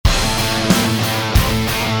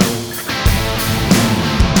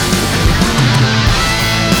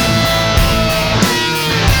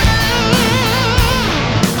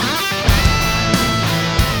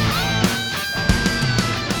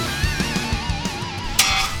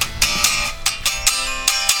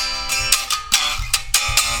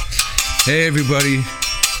Hey everybody,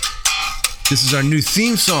 this is our new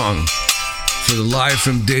theme song for the Live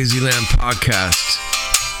from Daisyland podcast.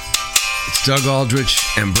 It's Doug Aldrich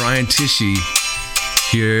and Brian Tichy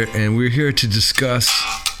here, and we're here to discuss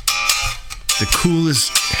the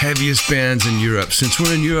coolest, heaviest bands in Europe. Since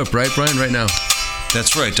we're in Europe, right, Brian, right now?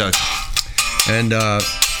 That's right, Doug. And that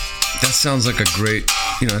sounds like a great,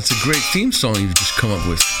 it's a great theme song you've just come up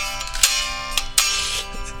with.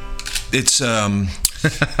 It's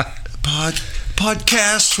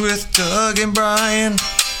podcast with Doug and Brian.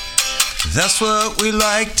 That's what we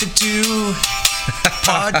like to do.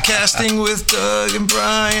 Podcasting with Doug and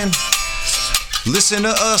Brian. Listen to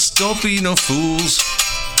us, don't be no fools.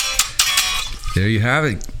 There you have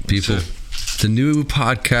it, people. The new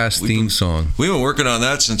podcast theme song. We've been working on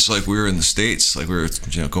that since we were in the States. We were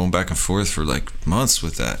going back and forth for months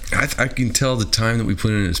with that. I can tell the time that we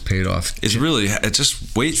put in has paid off. It's really,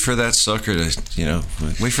 just wait for that sucker to,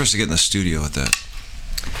 wait for us to get in the studio with that.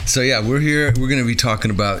 So yeah, we're here. We're going to be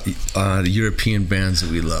talking about the European bands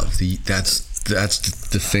that we love. That's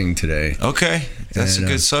the thing today. Okay, that's a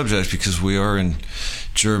good subject because we are in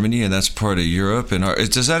Germany and that's part of Europe. And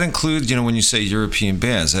does that include, when you say European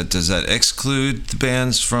bands, does that exclude the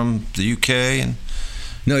bands from the UK? And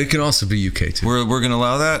no, it can also be UK too. We're going to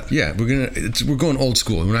allow that? Yeah, we're going old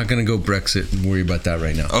school. We're not going to go Brexit and worry about that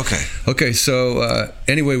right now. Okay. So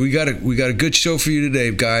anyway, we got a good show for you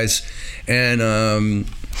today, guys, and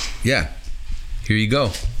here you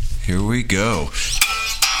go. Here we go.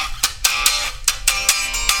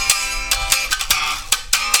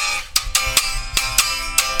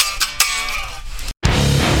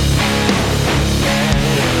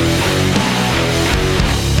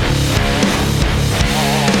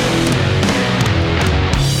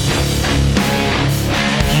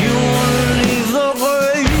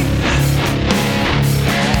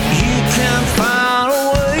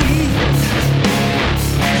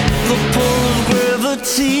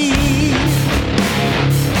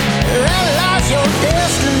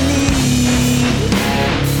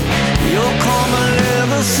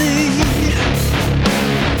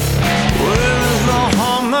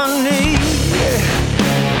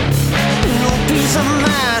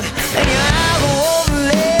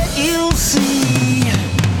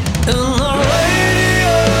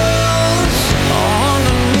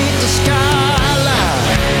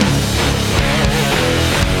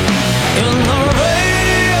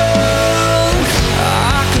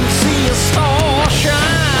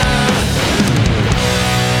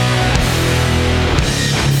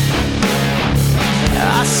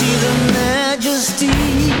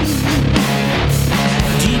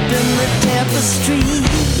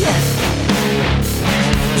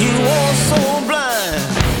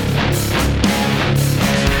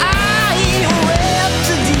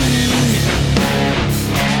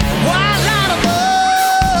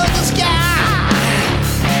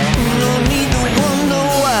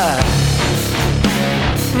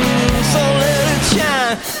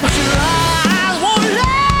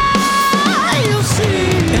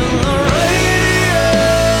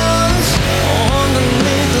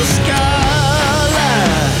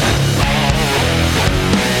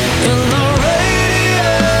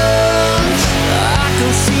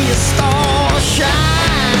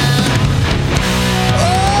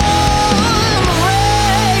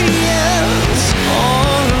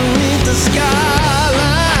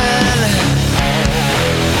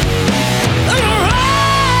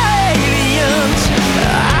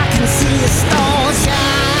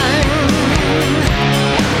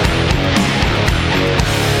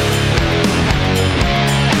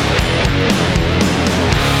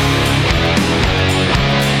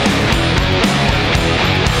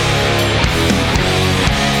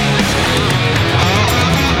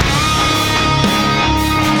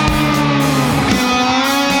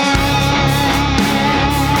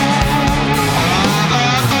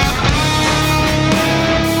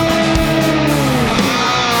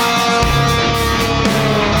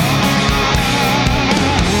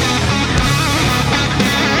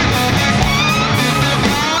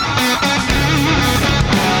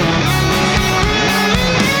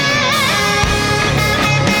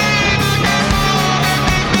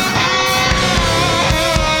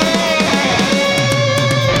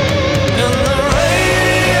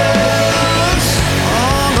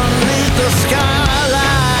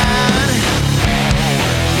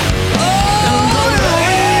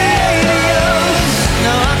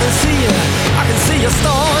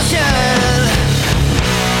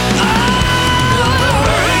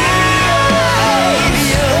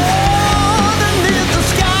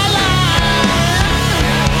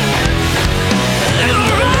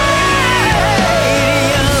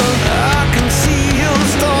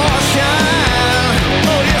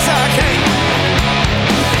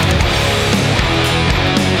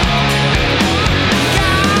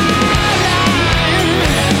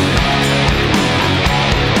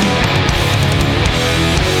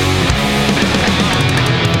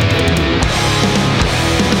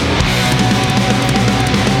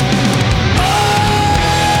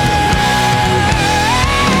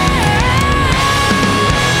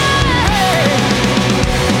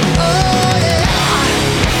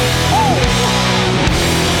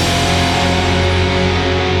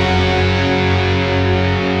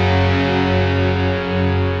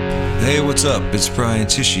 Hey, what's up? It's Brian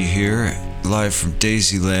Tichy here, live from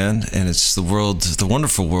Daisyland, and it's the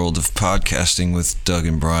wonderful world of podcasting with Doug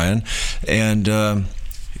and Brian. And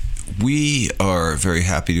we are very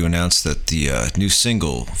happy to announce that the new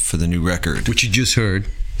single for the new record, which you just heard.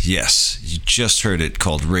 Yes, you just heard it,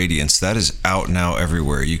 called Radiance. That is out now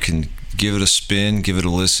everywhere. You can give it a spin, give it a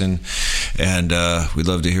listen, and we'd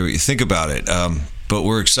love to hear what you think about it. But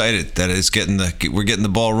we're excited that we're getting the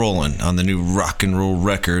ball rolling on the new rock and roll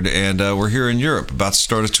record, and we're here in Europe, about to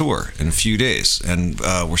start a tour in a few days, and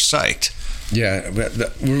we're psyched. Yeah,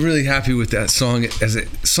 we're really happy with that song as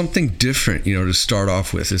something different, to start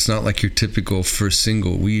off with. It's not like your typical first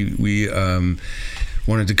single. We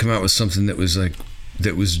wanted to come out with something that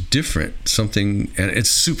was different, something, and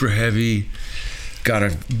it's super heavy, got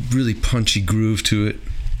a really punchy groove to it.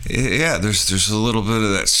 Yeah, there's a little bit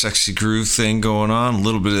of that sexy groove thing going on, a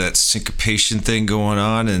little bit of that syncopation thing going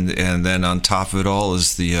on, and then on top of it all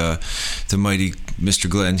is the mighty Mr.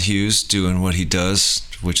 Glenn Hughes doing what he does,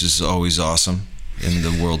 which is always awesome in the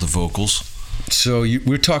world of vocals. So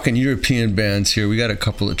we're talking European bands here. We got a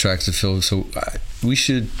couple of tracks to fill, so we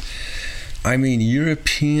should.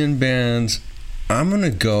 European bands. I'm gonna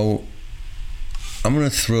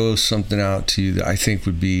throw something out to you that I think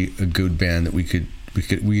would be a good band that we could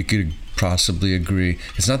possibly agree.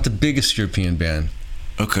 It's not the biggest European band.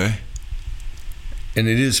 Okay. And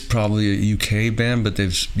it is probably a UK band, but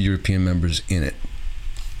there's European members in it.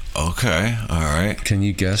 Okay, all right. Can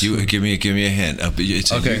you guess? Give me a hint.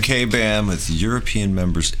 It's a UK band with European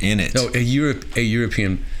members in it. No, a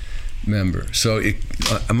European member. So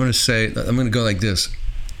I'm going to go like this.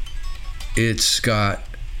 It's got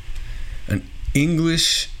an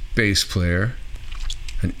English bass player,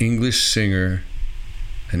 an English singer,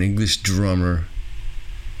 an English drummer,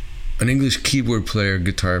 an English keyboard player,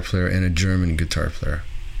 guitar player, and a German guitar player.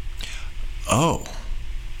 Oh,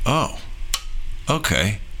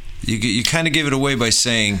 okay. You kind of gave it away by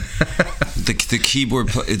saying the keyboard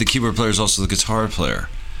player is also the guitar player,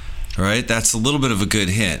 right? That's a little bit of a good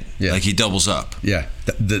hint. Yeah. Like he doubles up. Yeah,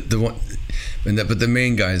 the one, but the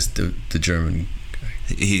main guy is the German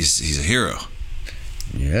guy. He's a hero.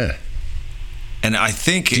 Yeah. And I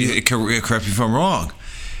think, correct me if I'm wrong,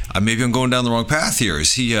 maybe I'm going down the wrong path here.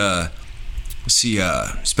 He's been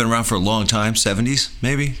around for a long time, 70s,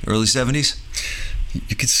 maybe, early 70s?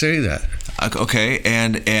 You could say that. Okay,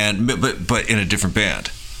 but in a different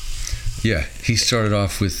band. Yeah, he started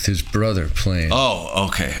off with his brother playing. Oh,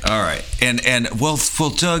 okay, all right. And well,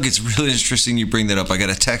 Doug, it's really interesting you bring that up. I got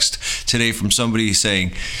a text today from somebody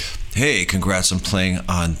saying, hey, congrats on playing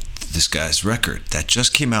on this guy's record. That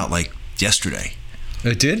just came out like yesterday.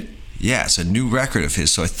 It did? Yeah, it's a new record of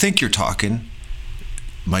his. So I think you're talking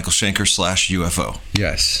Michael Schenker / UFO.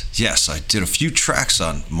 Yes. Yes, I did a few tracks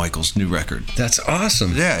on Michael's new record. That's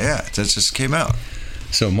awesome. Yeah, that just came out.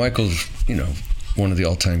 So Michael's, one of the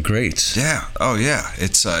all-time greats. Yeah. Oh, yeah.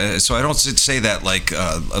 It's so I don't say that like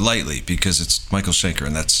lightly, because it's Michael Schenker,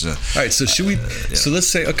 and that's. All right. So should we? Yeah. So let's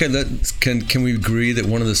say, okay. Can we agree that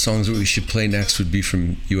one of the songs that we should play next would be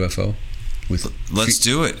from UFO? Let's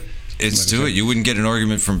do it. Let's do it. You wouldn't get an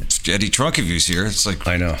argument from Eddie Trunk if he was here. It's like,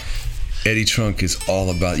 I know. Eddie Trunk is all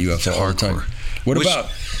about UFO all the time.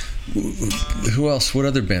 Who else? What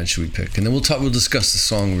other band should we pick? And then we'll discuss the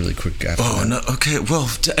song really quick after that. No, okay. Well,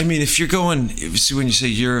 if you're going, see, when you say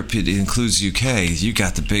Europe, it includes UK. You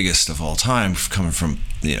got the biggest of all time coming from,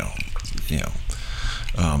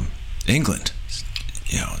 England.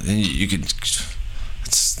 Then you could.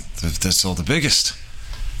 That's all the biggest.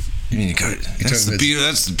 That's the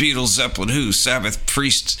Beatles, Zeppelin, Who, Sabbath,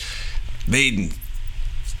 Priest, Maiden.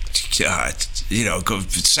 Sabbath. You know what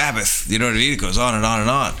I mean? It goes on and on and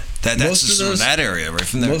on. That's just from that area, right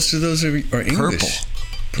from there. Most of those are English. Purple.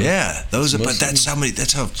 Yeah, those are. But that's how many.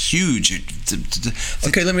 That's how huge.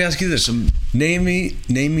 Okay, let me ask you this: name me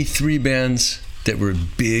 3 bands that were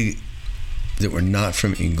big, that were not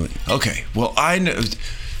from England. Okay. Well, I know.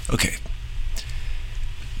 Okay.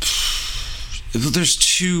 There's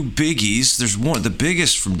 2 biggies. There's one, the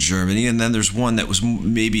biggest from Germany, and then there's one that was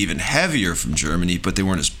maybe even heavier from Germany, but they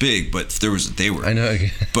weren't as big. But they were. I know.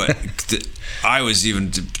 But I was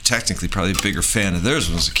even technically probably a bigger fan of theirs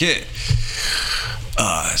when I was a kid.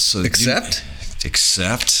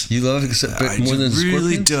 Except you love Except more than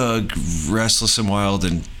really Scorpions? dug Restless and Wild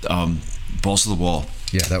and Balls to the Wall.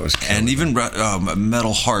 Yeah, that was killer. And even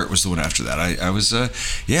Metal Heart was the one after that.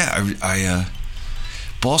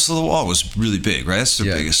 Balls to the Wall was really big, right? That's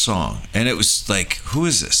their biggest song. And it was like, who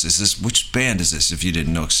is this? Which band is this, if you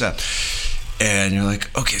didn't know Accept? And you're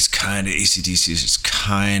like, okay, it's kind of AC/DC.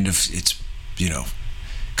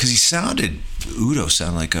 Because Udo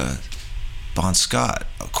sounded like a Bon Scott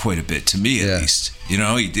quite a bit, to me at least. You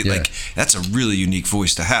know, he did like, that's a really unique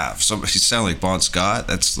voice to have. Somebody sound like Bon Scott,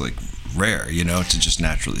 that's like rare, you know, to just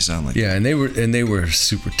naturally sound like. Yeah, and they were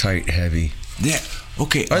super tight, heavy. Yeah.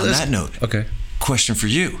 Okay. On that note, question for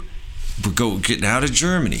you: we're getting out of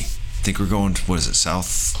Germany. I think we're going. What is it?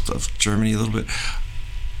 South of Germany a little bit.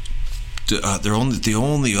 They're the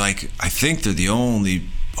only I think they're the only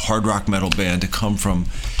hard rock metal band to come from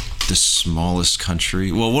the smallest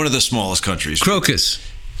country. Well, one of the smallest countries. Crocus.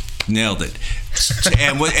 Nailed it.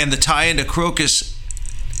 And the tie into Crocus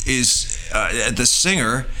is the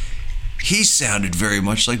singer. He sounded very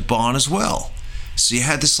much like Bon as well. So you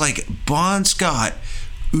had this like Bon Scott,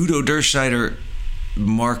 Udo Dirschneider,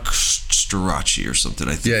 Mark Storace or something,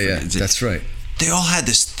 I think. Yeah, that's right. They all had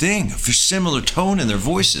this thing for similar tone in their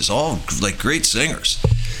voices, all like great singers.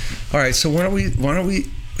 All right, so why don't we?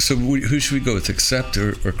 So who should we go with, Accept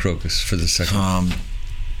or Crocus for the second?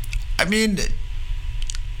 I mean,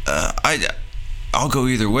 I'll go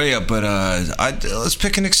either way, but let's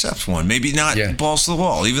pick an Accept one. Maybe not Balls to the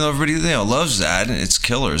Wall, even though everybody loves that and it's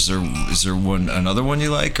killer. Is there another one you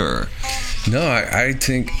like, or? No, I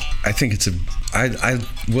think it's I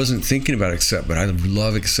wasn't thinking about Accept, but I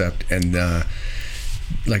love Accept, and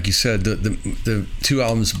like you said, the two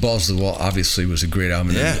albums, Balls to the Wall obviously was a great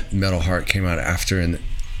album, and Metal Heart came out after, and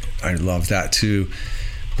I love that too.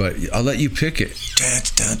 But I'll let you pick it.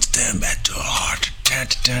 Metal Heart.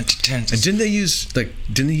 And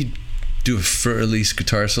didn't he do a Fur-Elise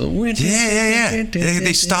guitar solo? Yeah.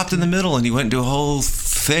 They stopped in the middle and he went into a whole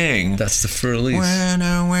thing. That's the Fur-Elise.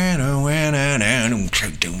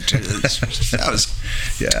 That was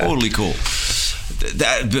totally cool.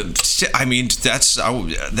 There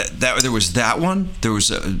was that one. There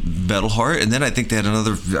was a Metal Heart, and then I think they had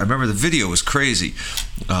another. I remember the video was crazy.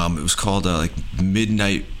 It was called like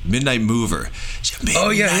Midnight Mover. Midnight Mover.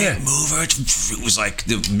 It was like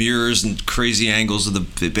the mirrors and crazy angles of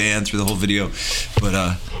the band through the whole video.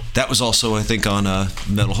 But that was also, I think, on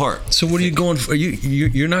Metal Heart. So what are you going for?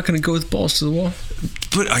 You're not going to go with Balls to the Wall?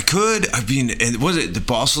 But I could. I mean, was it the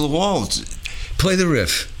Balls to the Wall? Play the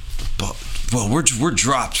riff. Well, we're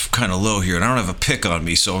dropped kind of low here, and I don't have a pick on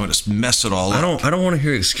me, so I'm going to mess it all up. I don't want to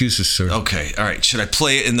hear excuses, sir. Okay, all right. Should I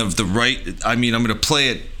play it in the right? I mean, I'm going to play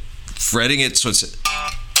it, fretting it, so it's.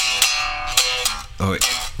 Oh wait,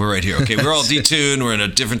 we're right here. Okay, we're all detuned. We're in a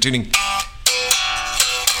different tuning.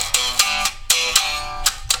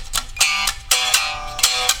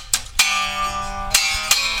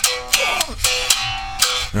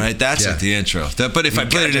 Right, that's like the intro. But if I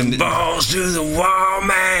played it in Balls to the Wall,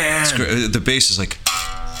 man. The bass is like.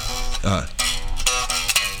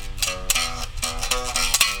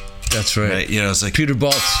 That's right. You know, it's like Peter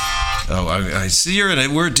Baltz. Oh, I see you're in it.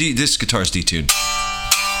 This guitar's detuned.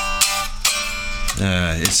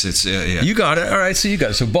 It's You got it. All right, so you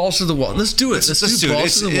got it. So Balls to the Wall. Let's do it. Let's do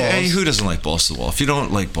Balls to the Walls. Who doesn't like Balls to the Wall? If you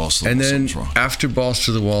don't like Balls to the Wall, something's wrong. And then after Balls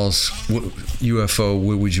to the Walls, UFO,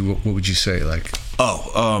 what would you say? Like?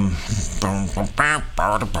 Rock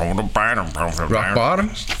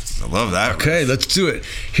Bottom? I love that. Okay, let's do it.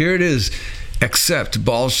 Here it is. Accept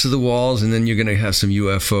Balls to the Walls, and then you're going to have some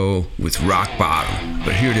UFO with Rock Bottom.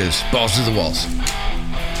 But here it is. Balls to the Walls.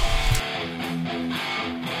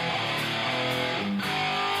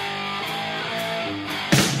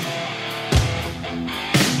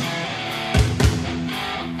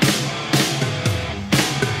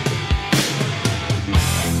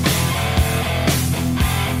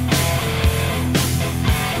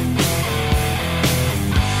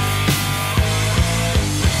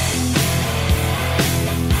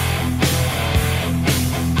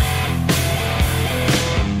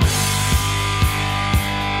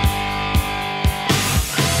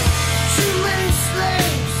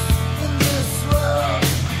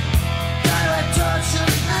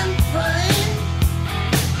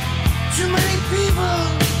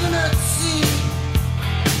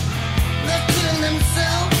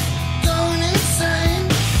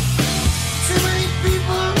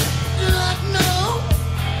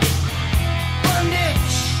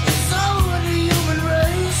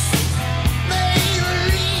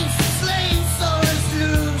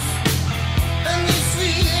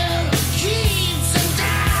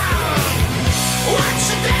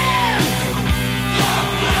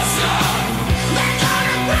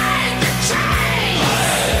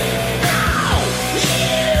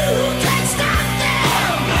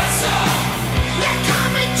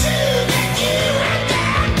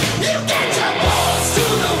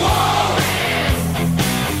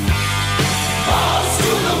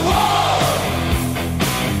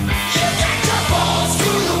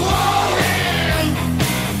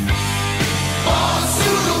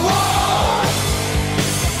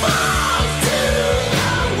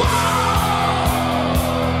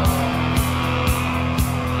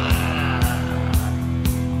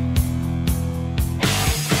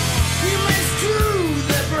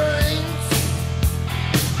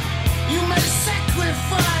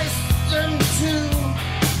 too.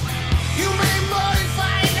 You may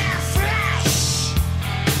modify their flesh.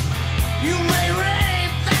 You may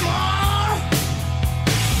rape them all.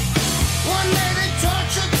 One day they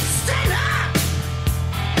tortured, stand up,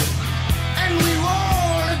 and we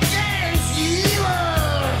roll against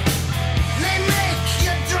evil. They make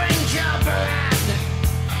you drink your blood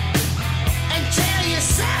and tear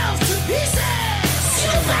yourself to pieces.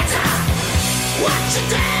 You better watch your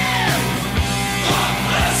damn. God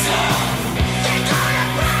bless you. They're gonna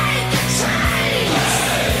break the chains.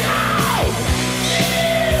 No, you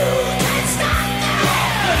can't stop them.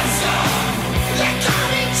 God bless you. They're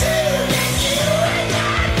coming to get you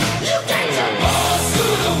again. You get your balls to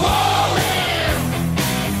the wall, man.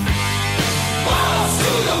 Balls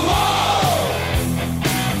to the wall.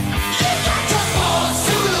 You got your balls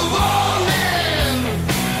to the wall, man.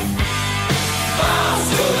 Balls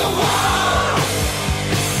to the wall.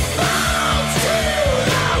 Balls to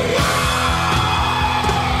the wall.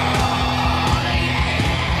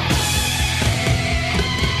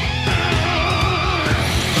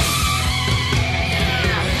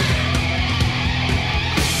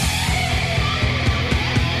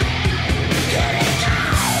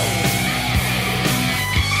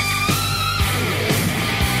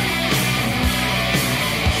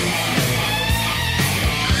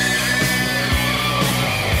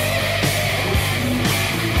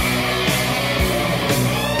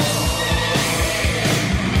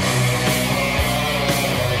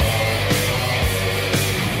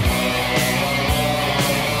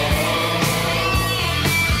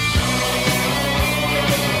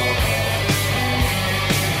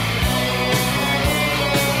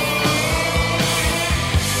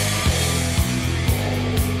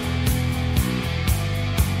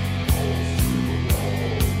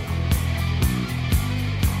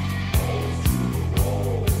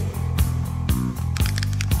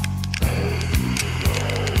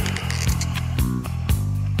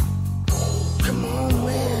 Come on,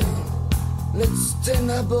 man. Let's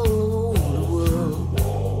stand up all over the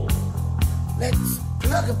world. Let's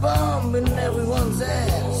plug a bomb in everyone's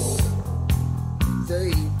ass.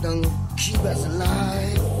 They don't keep us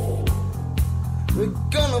alive. We're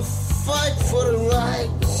gonna fight for the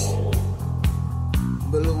right.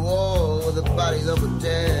 Build a wall with the bodies of the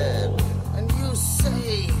dead. And you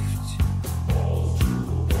saved.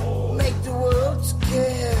 Make the world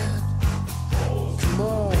scared. Come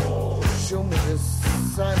on, show me the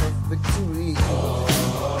sign of victory.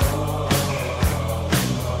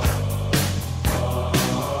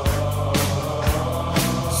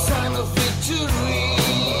 Sign of victory.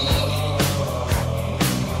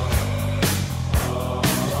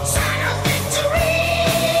 Sign of victory.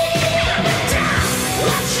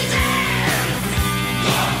 Watch it down.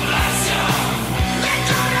 God bless you. They're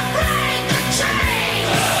gonna break the chains.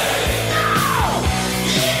 No,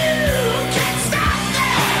 you can't stop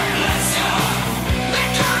them.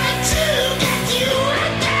 They're coming to get you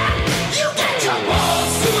again. You get your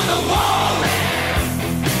balls to the wall, man.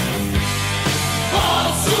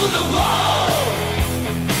 Balls to the wall.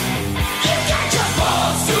 You get your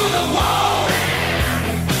balls to the wall, man.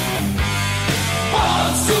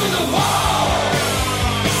 Balls to the wall.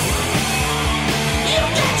 You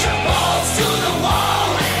get your balls to the wall,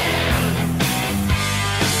 man.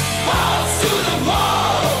 Balls to the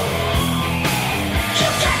wall. You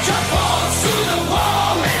get your balls to the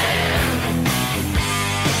wall, man.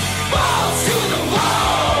 Balls to the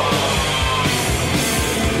wall.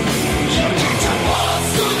 You get your balls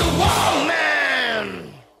to the wall.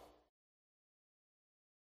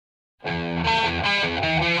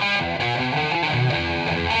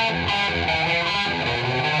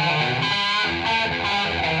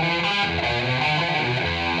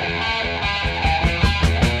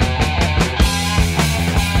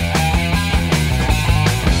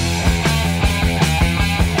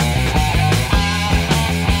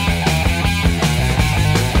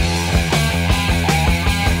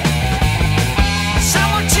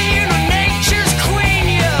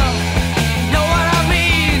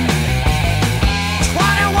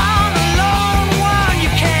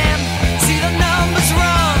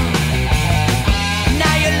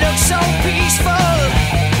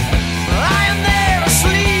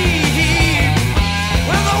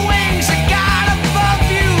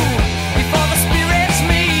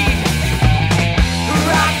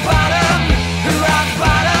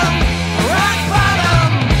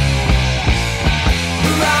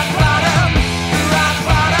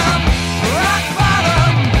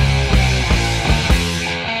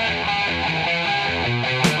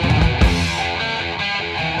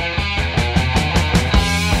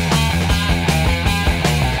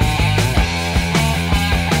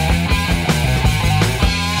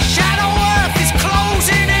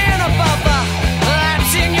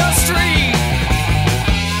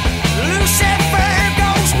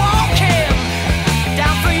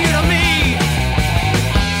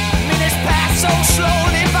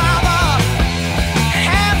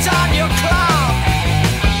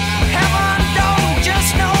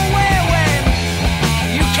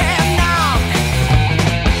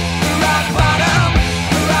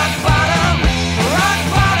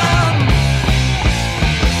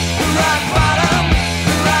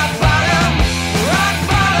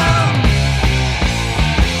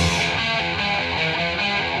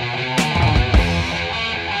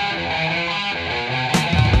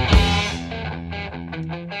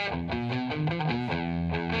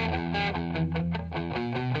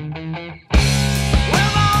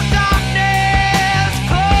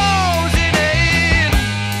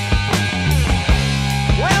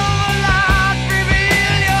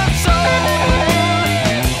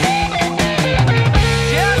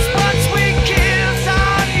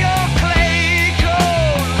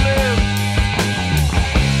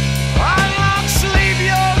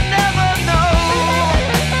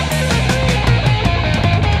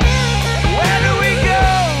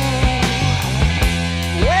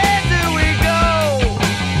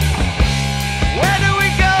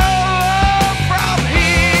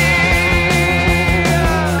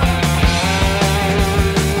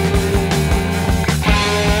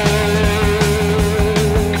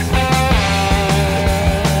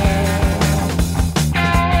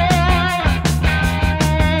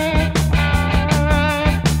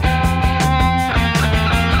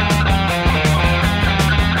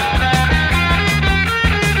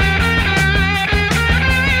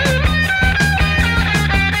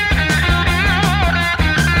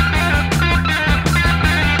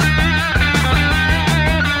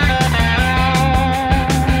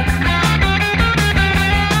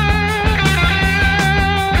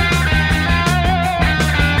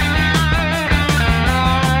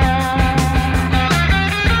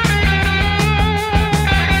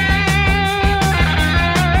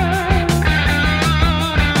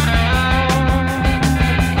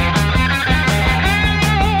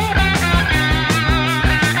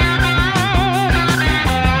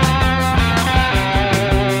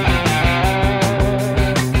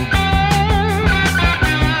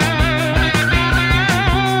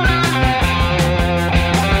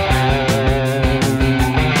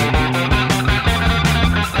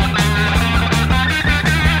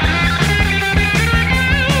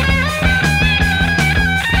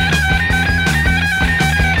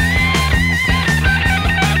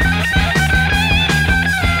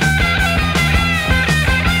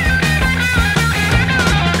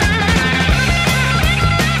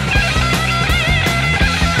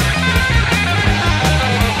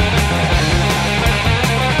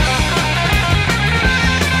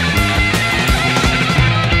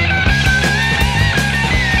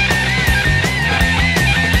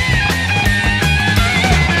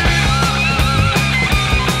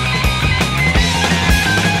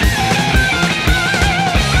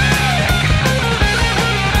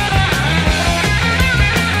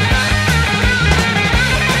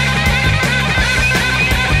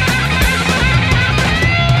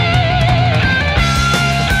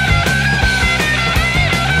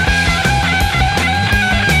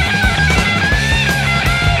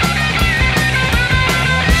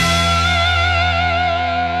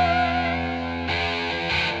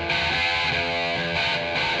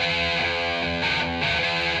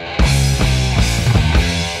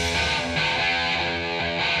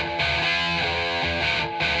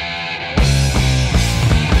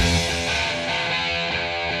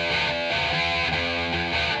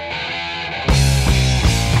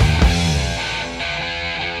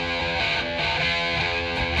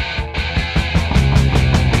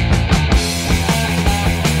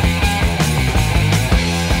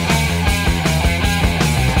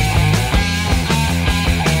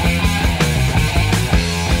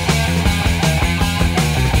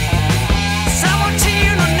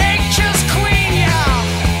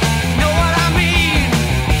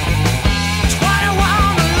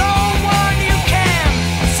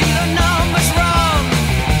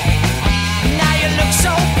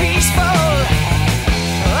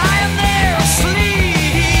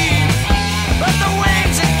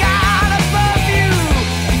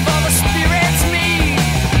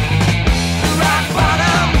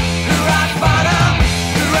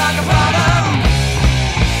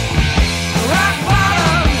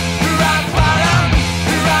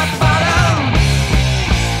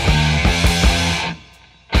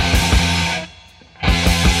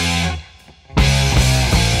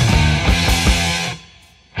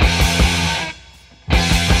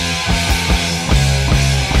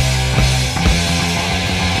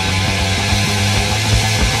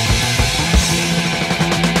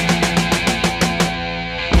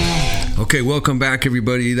 Okay, welcome back,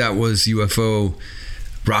 everybody. That was UFO,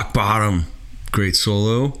 Rock Bottom, great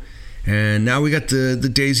solo. And now we got the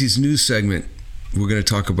Daisies news segment. We're going to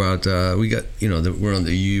talk about, we're on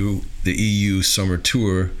the EU summer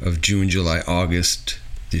tour of June, July, August.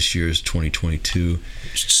 This year is 2022.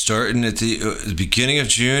 Starting at the beginning of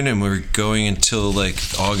June, and we're going until like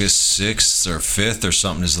August 6th or 5th or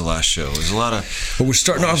something is the last show. There's a lot of. Well, we're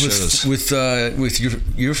starting off with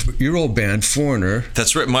your old band, Foreigner.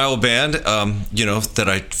 That's right, my old band. That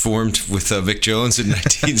I formed with Vic Jones in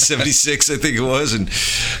 1976, I think it was, and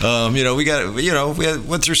we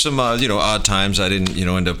went through some odd times. I didn't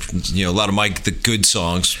end up a lot of the good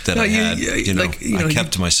songs that I had. I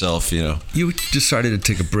kept to myself. You decided to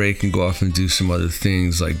take a break and go off and do some other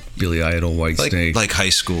things like Billy Idol, Whitesnake, like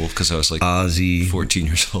high school, because I was like Ozzy, 14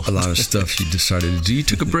 years old. A lot of stuff you decided to do. You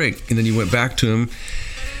took a break and then you went back to him.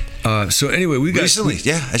 So anyway, we got recently.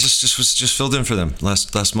 Yeah, I just filled in for them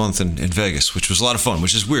last month in Vegas, which was a lot of fun.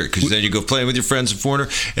 Which is weird because then you go playing with your friends in Foreigner,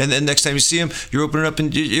 and then next time you see them, you're opening up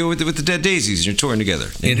with the Dead Daisies, and you're touring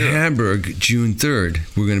together in Hamburg, June 3rd.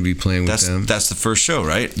 We're going to be playing with them. That's the first show,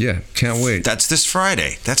 right? Yeah, can't wait. That's this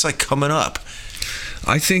Friday. That's like coming up.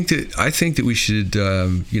 I think that we should,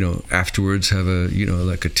 afterwards have a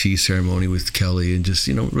tea ceremony with Kelly and just,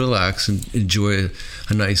 relax and enjoy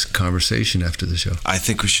a nice conversation after the show. I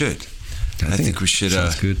think we should. I think we should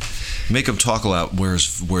good. Make him talk a lot, wear his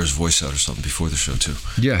voice out or something before the show too.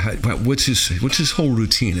 Yeah, what's his whole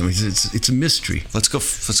routine? I mean, it's a mystery. Let's go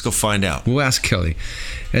find out. We'll ask Kelly,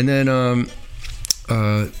 and then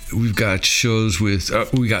we've got shows with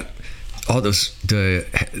we got all those the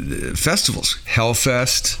festivals,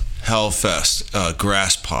 Hellfest,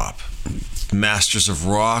 Grass Pop, Masters of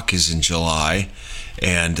Rock is in July,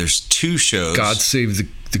 and there's two shows. God Save the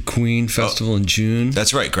Queen Festival in June.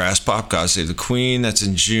 That's right, Grass Pop, God Save the Queen. That's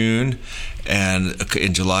in June, and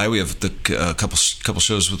in July we have the couple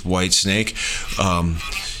shows with Whitesnake.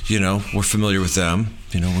 We're familiar with them.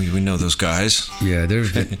 We know those guys. Yeah,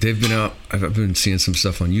 they've been out. I've been seeing some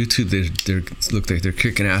stuff on YouTube. They look like they're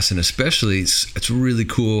kicking ass, and especially it's really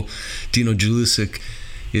cool. Dino Jelusic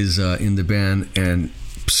is in the band and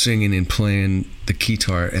singing and playing the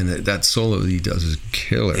guitar, and that solo that he does is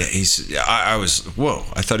killer. Yeah, I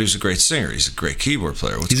thought he was a great singer. He's a great keyboard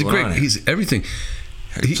player. He's everything.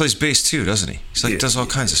 He plays bass too, doesn't he? Does all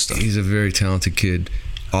kinds of stuff. He's a very talented kid.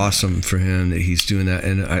 Awesome for him that he's doing that.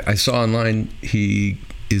 And I saw online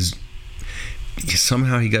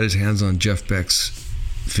somehow he got his hands on Jeff Beck's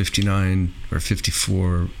 59 or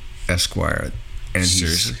 54 Esquire, and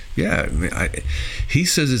seriously, he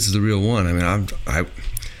says it's the real one. I mean,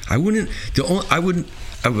 I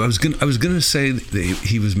was gonna say that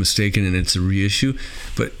he was mistaken and it's a reissue,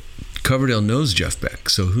 but Coverdale knows Jeff Beck,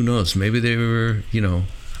 so who knows? Maybe they were,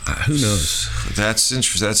 who knows? That's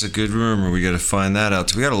interesting. That's a good rumor. We got to find that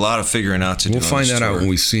out. We got a lot of figuring out to do. We'll find that out when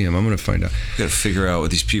we see him. I'm going to find out. We got to figure out what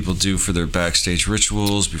these people do for their backstage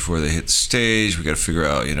rituals before they hit the stage. We got to figure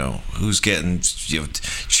out, who's getting,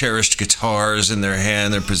 cherished guitars in their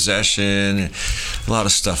hand, their possession. A lot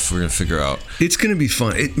of stuff we're going to figure out. It's going to be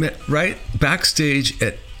fun, right? Backstage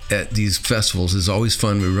at these festivals is always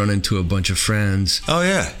fun. We run into a bunch of friends. Oh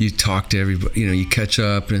yeah. You talk to everybody. You catch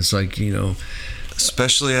up, and it's like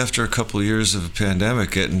especially after a couple of years of a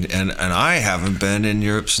pandemic, and I haven't been in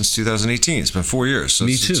Europe since 2018. It's been 4 years. So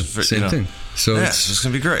me too. Same thing. So it's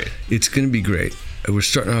going to be great. It's going to be great. We're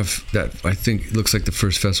starting off that. I think it looks like the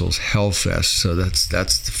first festival is Hellfest. So that's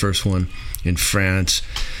the first one in France.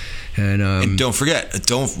 And don't forget,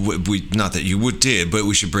 not that you did, but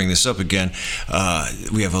we should bring this up again.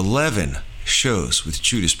 We have 11 shows with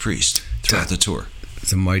Judas Priest throughout the tour.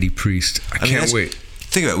 The Mighty Priest. I can't wait.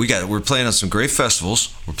 Think about it. We're playing on some great festivals.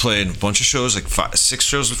 We're playing a bunch of shows, like 6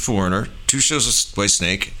 shows with Foreigner, 2 shows with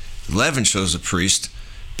Whitesnake, 11 shows with Priest, a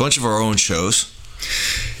bunch of our own shows.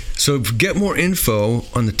 So get more info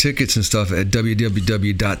on the tickets and stuff at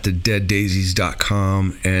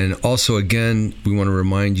www.thedeaddaisies.com. And also, again, we want to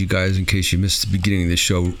remind you guys, in case you missed the beginning of the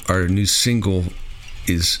show, our new single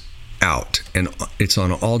is out, and it's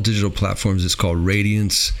on all digital platforms. It's called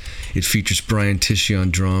Radiance. It features Brian Tichy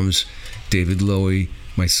on drums, David Lowy,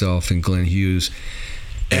 myself, and Glenn Hughes.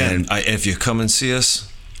 And if you come and see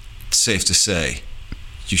us, it's safe to say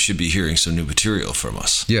you should be hearing some new material from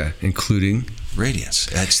us. Yeah, including Radiance.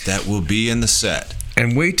 That will be in the set.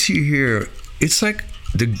 And wait till you hear. It's like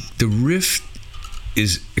the riff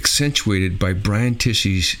is accentuated by Brian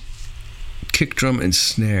Tichy's kick drum and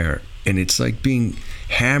snare, and it's like being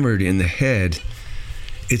hammered in the head.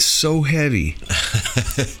 It's so heavy,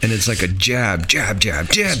 and it's like a jab, jab, jab,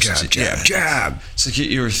 jab, jab, jab, jab. It's like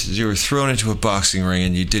you were thrown into a boxing ring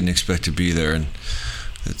and you didn't expect to be there, and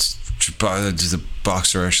it's the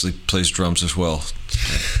boxer actually plays drums as well.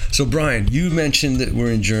 So, Brian, you mentioned that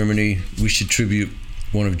we're in Germany. We should tribute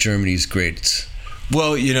one of Germany's greats.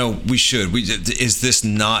 Well, we should. Is this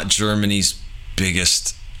not Germany's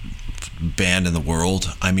biggest band in the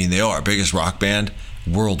world? I mean, they are biggest rock band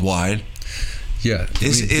worldwide. Yeah,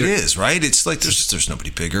 it is, right? It's like there's nobody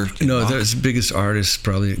bigger. No, there's the biggest artist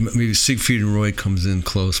probably. Maybe Siegfried and Roy comes in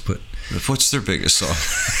close, but what's their biggest song?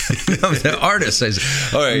 The artist.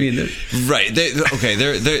 All right, right. They're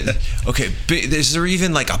okay. Is there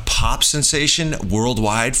even like a pop sensation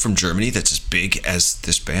worldwide from Germany that's as big as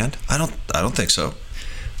this band? I don't think so.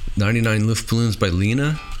 99 Luftballons by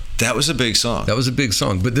Lena. That was a big song.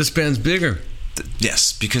 But this band's bigger.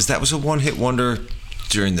 Yes, because that was a one-hit wonder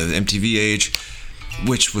during the MTV age,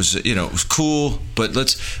 which was was cool. But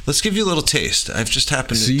let's give you a little taste. Doug, I just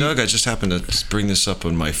happened to bring this up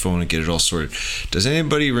on my phone and get it all sorted. Does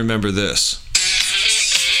anybody remember this?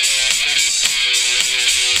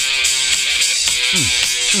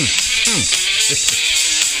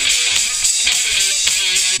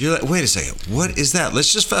 You're like, wait a second, what is that?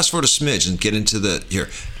 Let's just fast forward a smidge and get into here.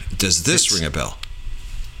 Does this ring a bell?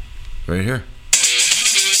 Right here.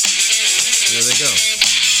 There they go.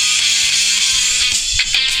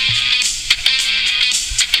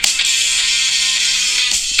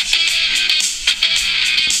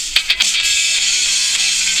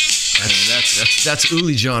 That's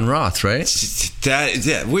Uli John Roth, right?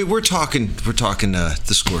 We're talking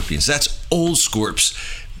the Scorpions. That's old Scorps,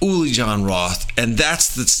 Uli John Roth, and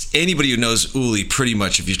that's anybody who knows Uli pretty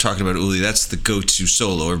much. If you're talking about Uli, that's the go-to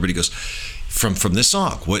solo. Everybody goes from this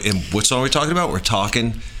song. What song are we talking about? We're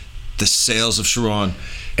talking The Sails of Charon.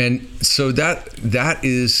 And so that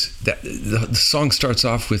is the song starts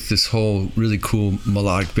off with this whole really cool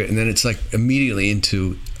melodic bit, and then it's like immediately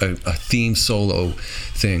into a theme solo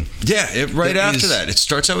thing. Yeah, after that, it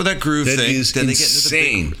starts out with that groove thing. Then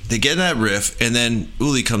insane. They get in that riff, and then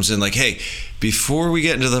Uli comes in like, "Hey, before we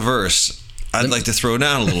get into the verse, I'd like to throw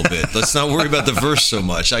down a little bit. Let's not worry about the verse so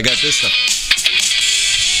much. I got this stuff."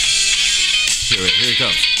 Here he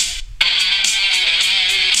comes.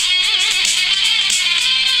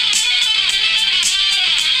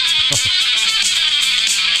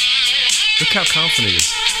 Look how confident he is.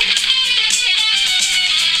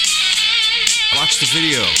 Watch the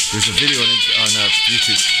video. There's a video on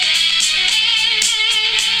YouTube.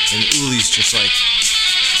 And Uli's just like...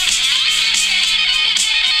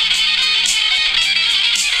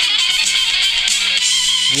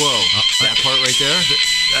 Whoa. That part right there?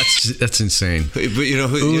 That's insane. But you know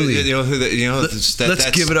who... Uli.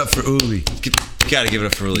 Let's give it up for Uli. Gotta give it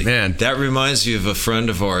up for Uli. Man. That reminds me of a friend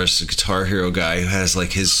of ours, a Guitar Hero guy, who has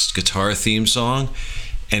like his guitar theme song,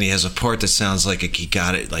 and he has a part that sounds like he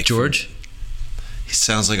got it like... George? It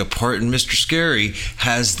sounds like a part in Mr. Scary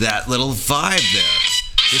has that little vibe there.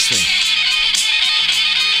 This thing.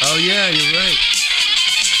 Oh yeah, you're right.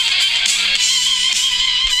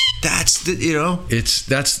 That's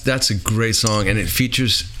a great song, and it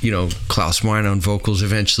features Klaus Meine on vocals.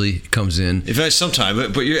 Eventually comes in.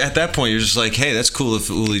 Sometime, but you're at that point, you're just like, hey, that's cool if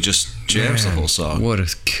Uli just jams the whole song. What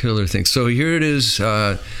a killer thing! So here it is,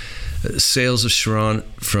 Sails of Charon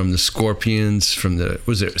from the Scorpions from the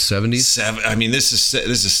 70s. I mean, this is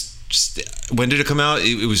when did it come out?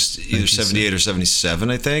 It was either 78 or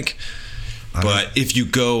 77, I think. But if you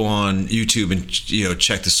go on YouTube and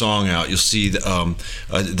check the song out, you'll see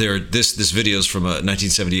this video is from a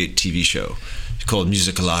 1978 TV show called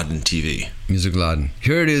Musicaladen TV. Musicaladen.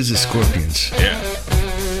 Here it is, the Scorpions. Yeah.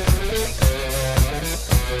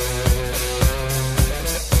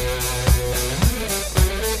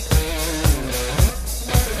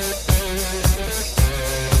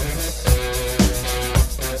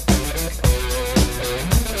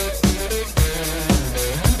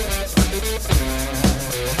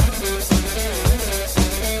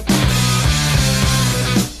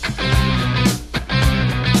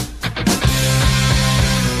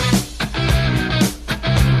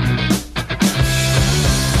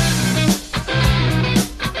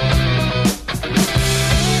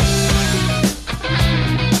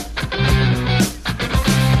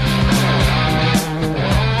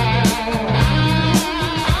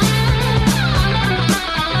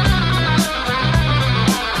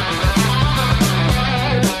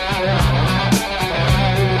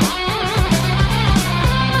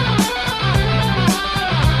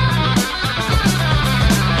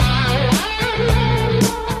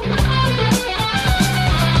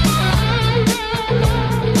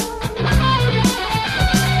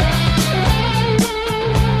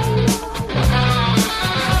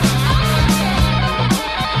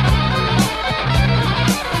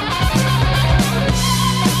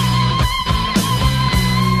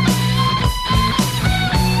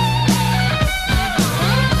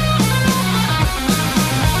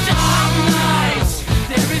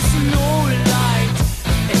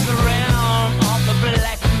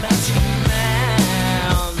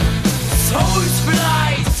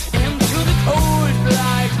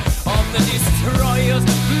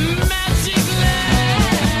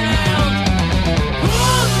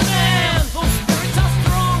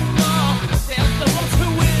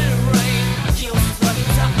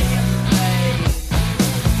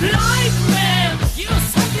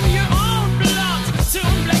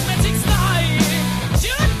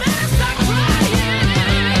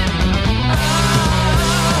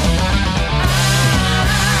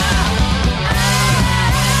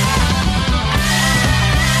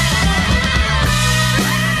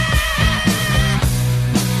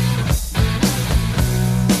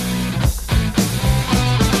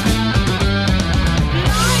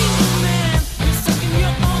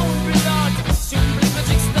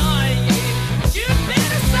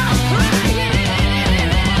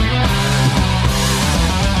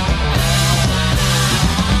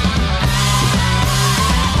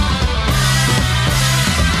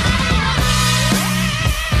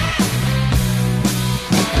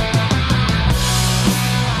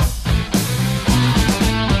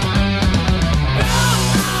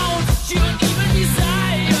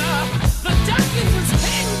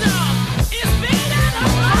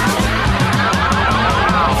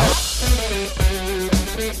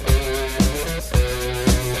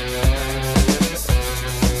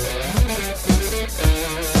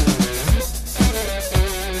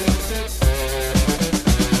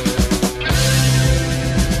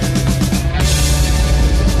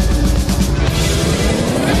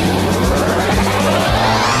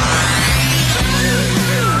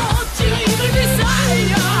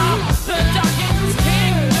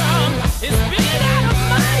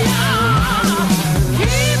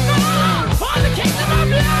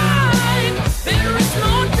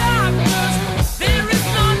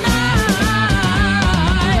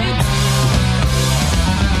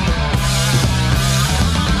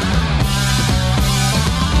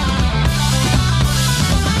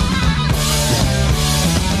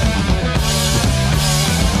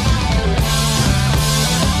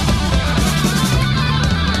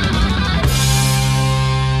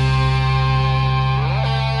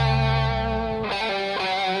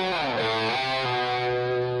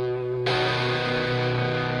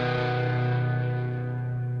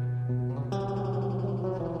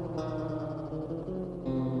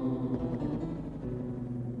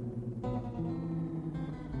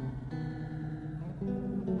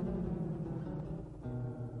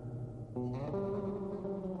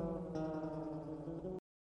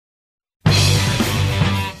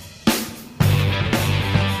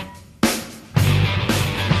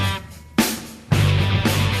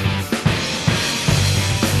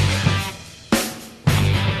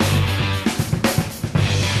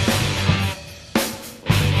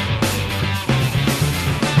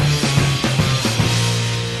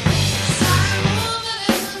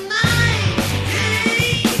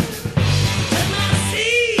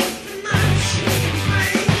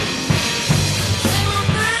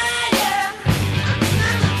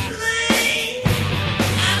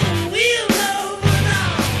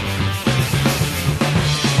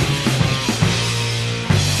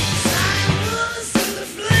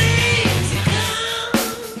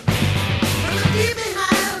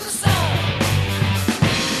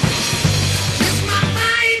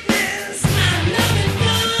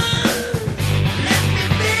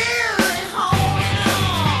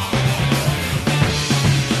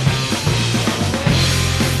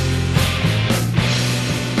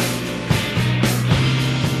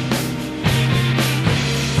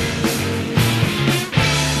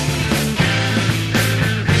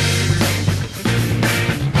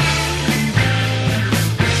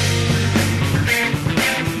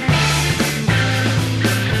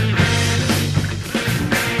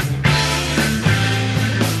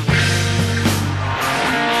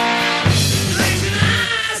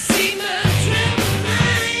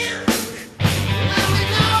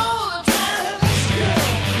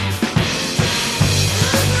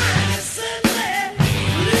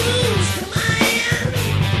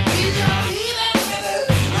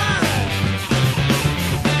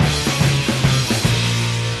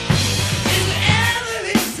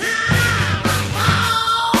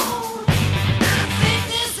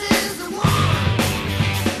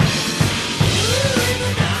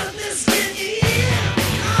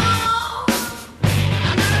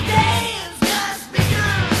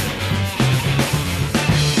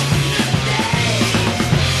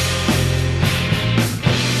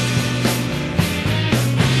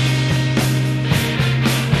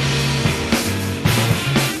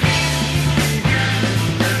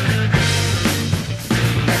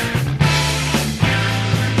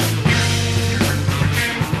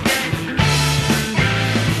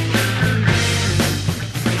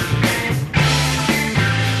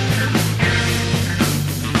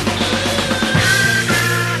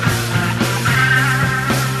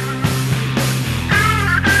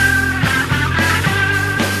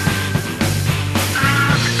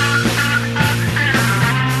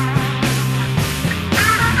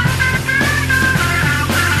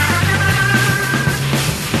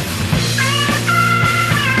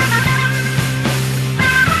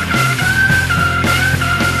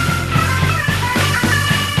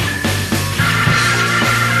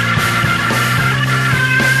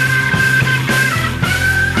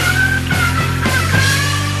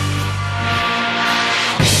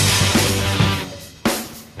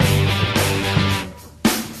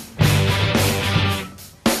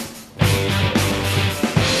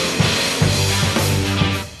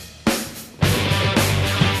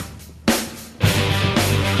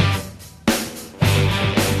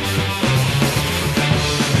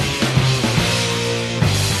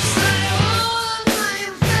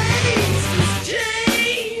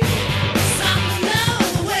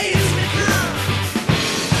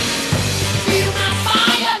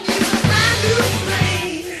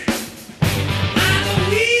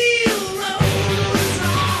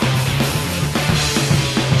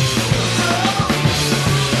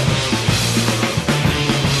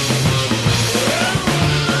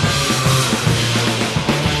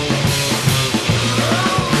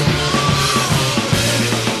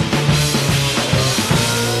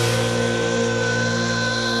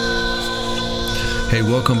 Hey,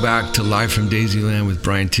 welcome back to Live from Daisyland with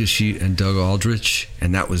Brian Tichy and Doug Aldrich.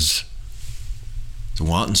 And that was... The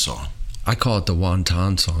Wanton song. I call it the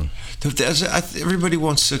Wonton song. Everybody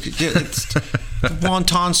wants to... Yeah, it's the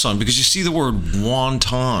Wonton song, because you see the word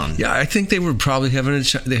wonton. Yeah, I think they were probably having...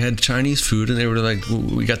 They had Chinese food, and they were like,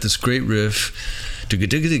 we got this great riff. And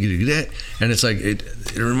it's like...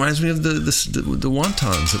 It reminds me of the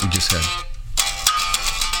wontons that we just had.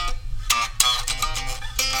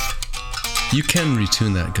 You can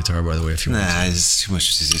retune that guitar, by the way, if you want. Nah, it's too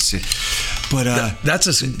much. But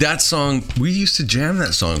that song. We used to jam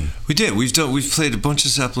that song. We did. We've played a bunch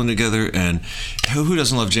of Zeppelin together, and who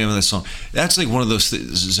doesn't love jamming that song? That's like one of those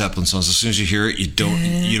Zeppelin songs. As soon as you hear it, you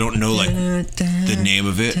don't know like the name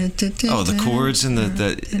of it. Oh, the chords and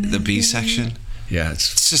the B section. Yeah,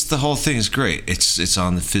 it's just the whole thing is great. It's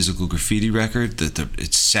on the Physical Graffiti record.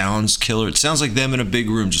 It sounds killer. It sounds like them in a big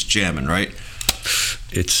room just jamming, right?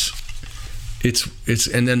 It's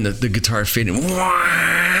and then the guitar fading.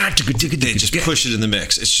 They just push it in the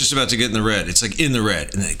mix. It's just about to get in the red. It's like in the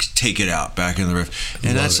red, and they take it out back in the riff.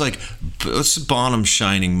 And that's like, it's a Bonham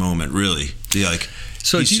shining moment, really.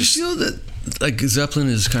 So do you feel that like Zeppelin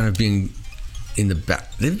is kind of being in the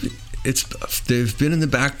back? They've been in the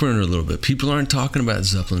back burner a little bit. People aren't talking about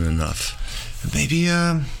Zeppelin enough. Maybe.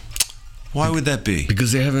 Why would that be?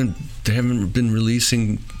 Because they haven't been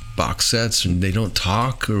releasing box sets, and they don't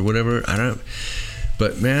talk or whatever. I don't.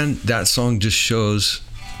 But man, that song just shows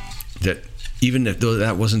that even though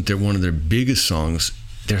that wasn't one of their biggest songs,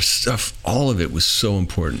 their stuff, all of it was so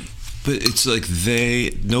important. But it's like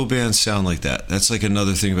no bands sound like that. That's like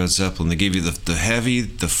another thing about Zeppelin. They gave you the heavy,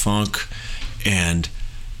 the funk, and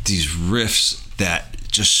these riffs that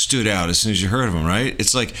just stood out as soon as you heard of them, right?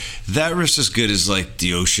 It's like that riff's as good as like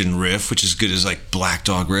the Ocean riff, which is good as like Black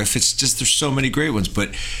Dog riff. It's just, there's so many great ones, but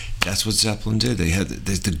that's what Zeppelin did. They had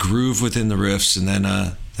the groove within the riffs, and then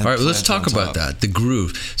all right, let's talk about that, the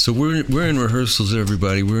groove. So we're in rehearsals,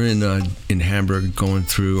 everybody. We're in Hamburg going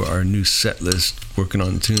through our new set list, working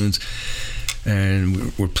on tunes,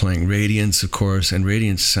 and we're playing Radiance, of course, and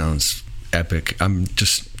Radiance sounds epic. I'm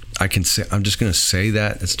just going to say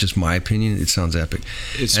that. It's just my opinion. It sounds epic.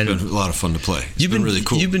 It's been a lot of fun to play. It's been really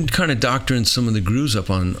cool. You've been kind of doctoring some of the grooves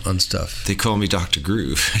up on stuff. They call me Dr.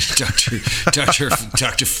 Groove. Dr.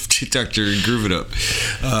 Groove it up.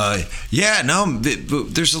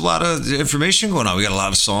 There's a lot of information going on. We got a lot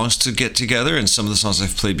of songs to get together, and some of the songs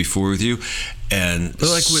I've played before with you. And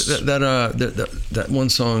like that one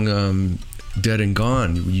song, Dead and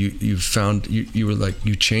Gone, you found you were like,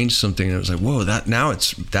 you changed something, and it was like, whoa, that now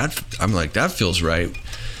it's that, I'm like, that feels right.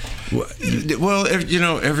 Well, every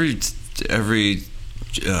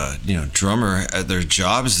drummer, their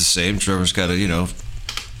job is the same. Drummer's got to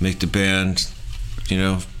make the band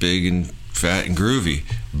big and fat and groovy,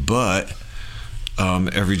 but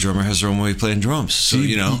every drummer has their own way of playing drums. So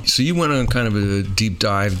you went on kind of a deep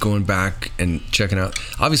dive, going back and checking out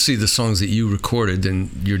obviously the songs that you recorded,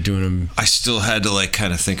 and you're doing them. I still had to like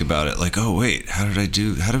kind of think about it, like, oh wait, how did we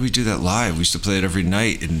do that live? We used to play it every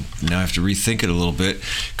night, and now I have to rethink it a little bit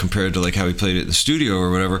compared to like how we played it in the studio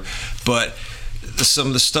or whatever. But some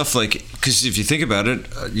of the stuff, like, because if you think about it,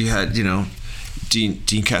 you had Dean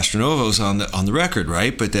Castronovo was on the record,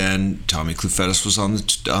 right? But then Tommy Clufetis was on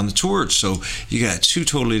the tour, so you got two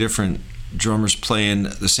totally different drummers playing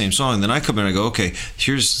the same song. And then I come in and I go, okay,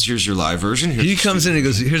 here's your live version. He comes in and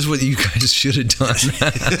goes, here's what you guys should have done.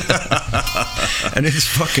 And it's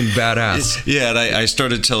fucking badass. And I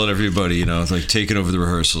started telling everybody, like taking over the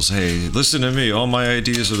rehearsals, hey, listen to me, all my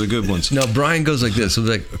ideas are the good ones. No, Brian goes like this. So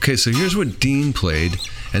like, okay, so here's what Dean played,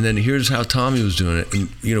 and then here's how Tommy was doing it, and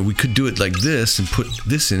we could do it like this and put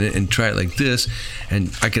this in it and try it like this,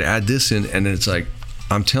 and I could add this in, and then it's like,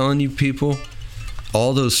 I'm telling you, people,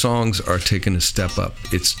 all those songs are taking a step up.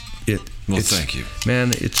 Thank you,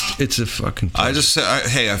 man. It's a fucking pleasure. I just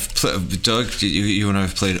said, Doug, you and I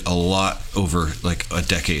have played a lot over like a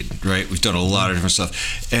decade, right? We've done a lot of different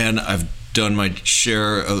stuff, and I've done my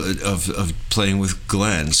share of playing with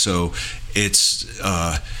Glenn. So it's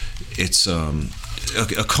a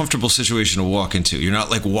comfortable situation to walk into. You're not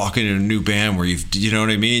like walking in a new band where you know what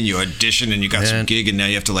I mean? You audition and you got some gig, and now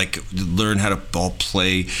you have to like learn how to all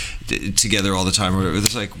play together all the time.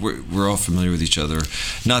 It's like we're all familiar with each other.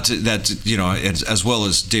 Not to, that as well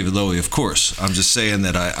as David Lowy, of course. I'm just saying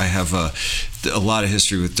that I have a lot of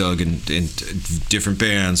history with Doug in different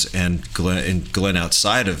bands, and Glenn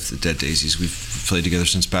outside of the Dead Daisies. We've played together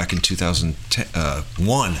since back in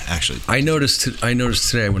 2001, actually. I noticed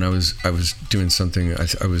today when I was doing something.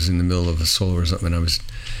 I was in the middle of a solo or something, and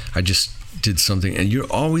I just did something, and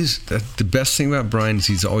you're always the best thing about Brian is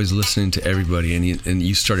he's always listening to everybody, and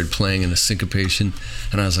you started playing in a syncopation,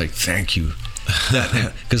 and I was like, thank you,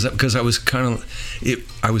 because I was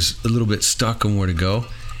I was a little bit stuck on where to go,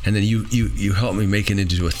 and then you helped me make it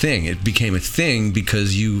into a thing. It became a thing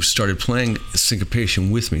because you started playing syncopation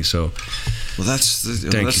with me. So, well, that's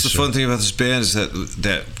the fun thing about this band is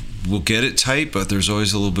that we'll get it tight, but there's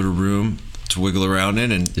always a little bit of room to wiggle around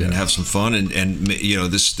in and have some fun, and you know,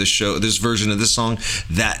 this version of this song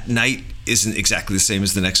that night isn't exactly the same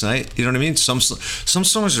as the next night. You know what I mean? Some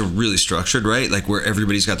songs are really structured, right? Like where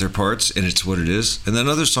everybody's got their parts and it's what it is. And then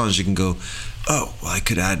other songs you can go, oh, well, I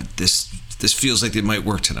could add this. This feels like it might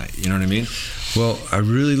work tonight. You know what I mean? Well, I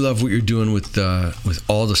really love what you're doing with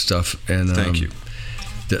all the stuff, and thank you.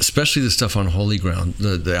 Especially the stuff on Holy Ground,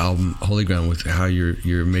 the album Holy Ground, with how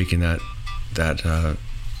you're making that.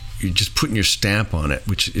 You're just putting your stamp on it,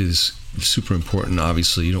 which is super important.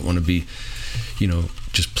 Obviously, you don't want to be,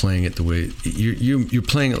 just playing it the way you're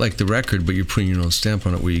playing it like the record, but you're putting your own stamp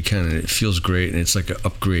on it where you can, and it feels great, and it's like an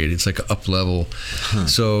upgrade. It's like an up level.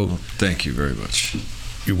 So, well, thank you very much.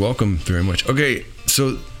 You're welcome very much. Okay,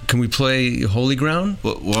 so can we play Holy Ground?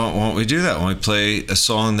 Well, why don't we do that? Why don't we play a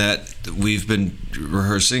song that we've been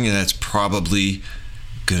rehearsing, and that's probably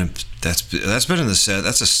that's been in the set.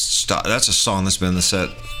 That's a song that's been in the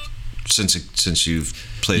set since you've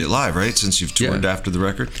played it live, right? Since you've toured after the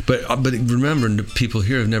record. But remember, the people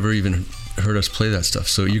here have never even heard us play that stuff.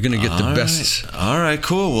 So you're going to get the best. All right,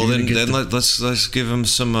 cool. Well, then let's give them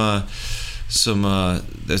some.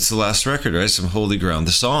 That's the last record, right? Some Holy Ground.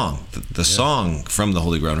 The song, the song from the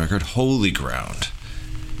Holy Ground record, Holy Ground.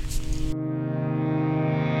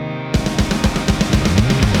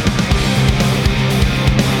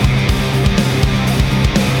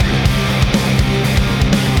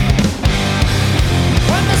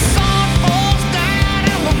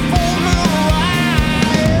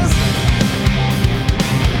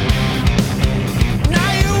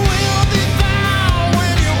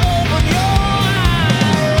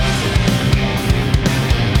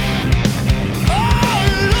 Oh,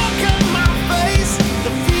 look at my face.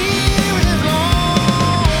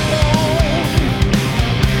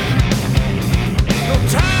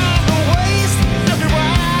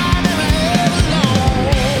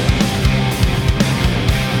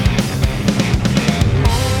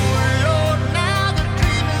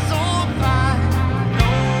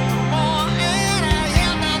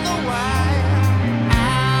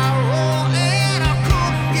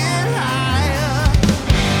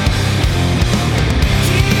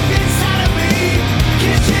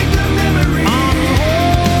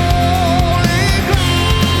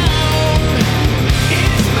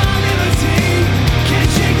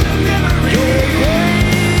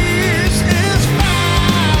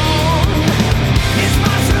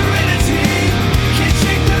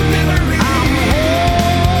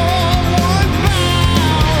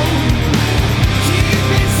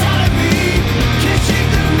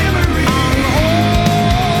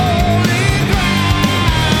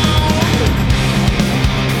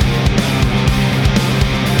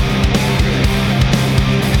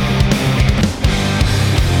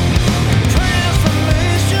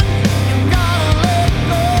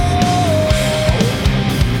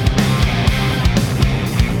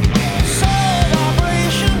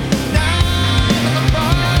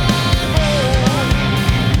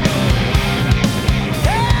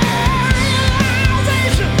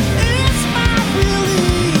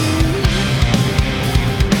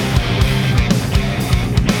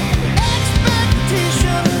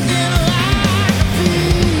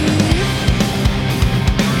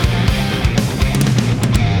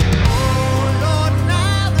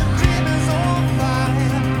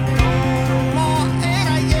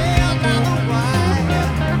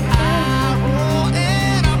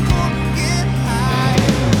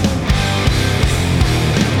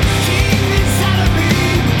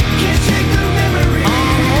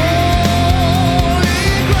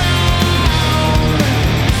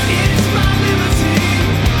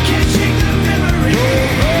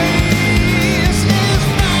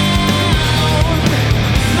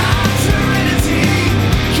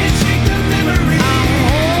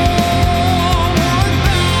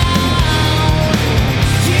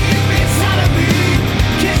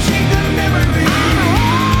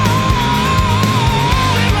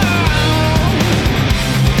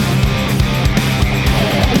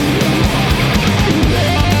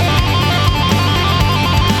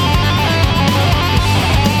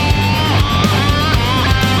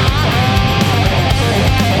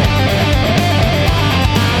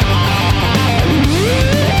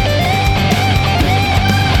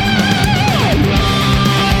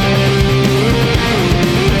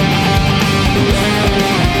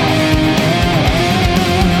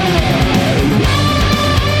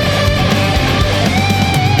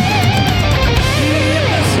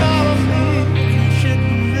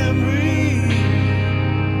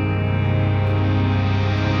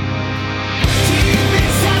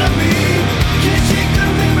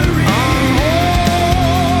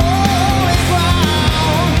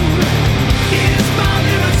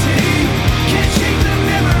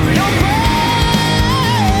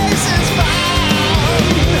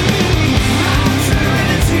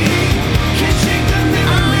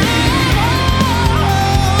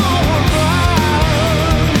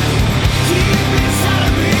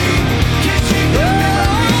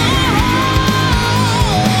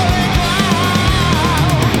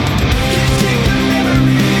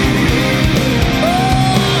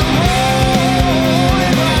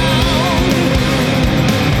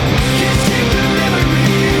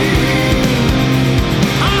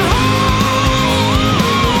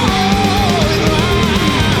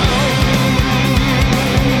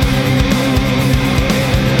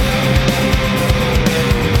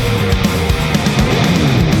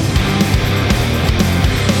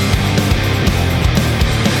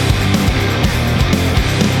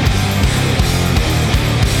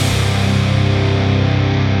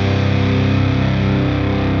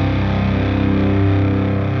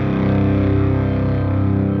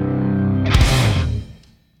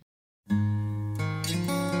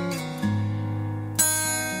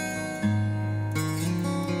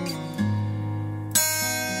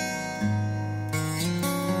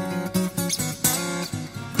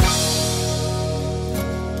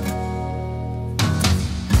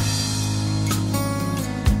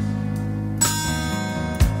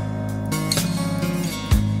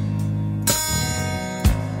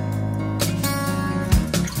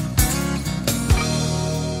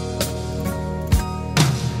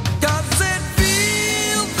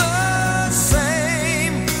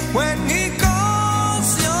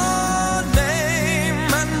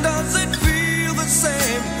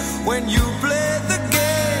 when you play the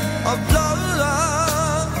game of love.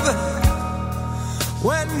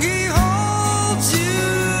 When he holds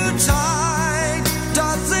you tight,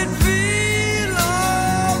 does it feel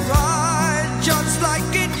alright? Just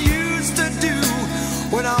like it used to do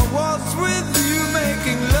when I was with you,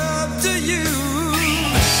 making love to you.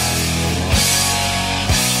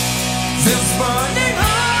 This burning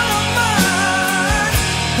heart of mine,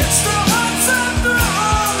 it still hurts after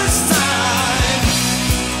all this time.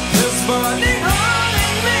 This burning heart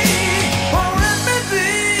in me won't let me be.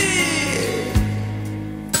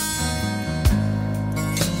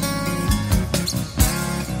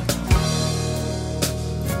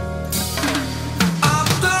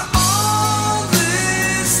 After all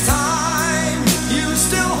this time, you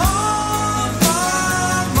still hold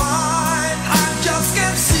my mind. I just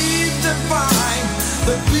can't seem to find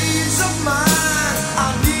the peace of mind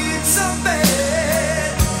I need so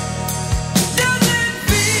bad. Does it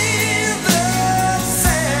feel the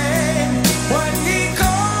same when he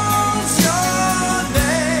calls your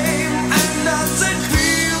name? And does it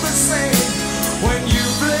feel the same when you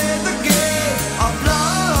play the game of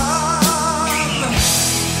love?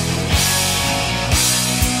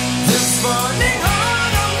 This burning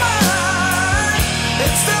heart of mine,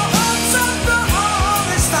 it still hurts after all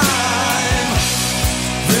this time.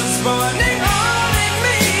 This burning heart in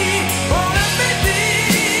me won't let me be,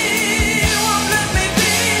 won't let me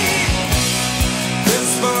be. This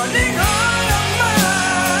burning heart of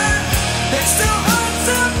mine, it still hurts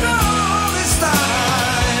after all this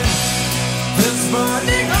time. This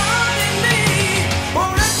burning heart in me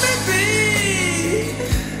won't let me be.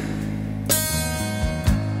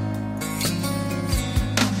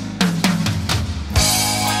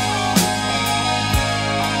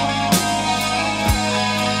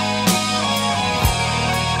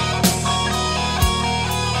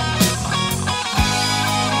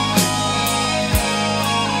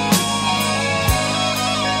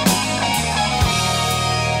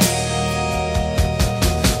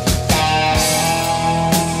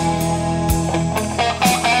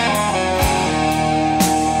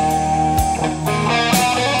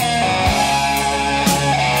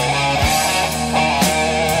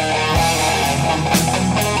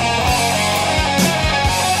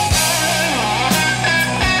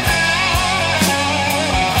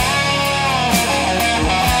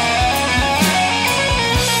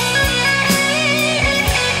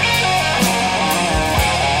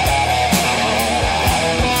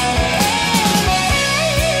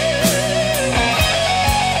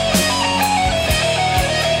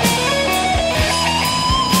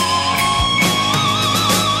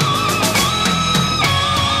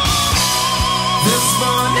 This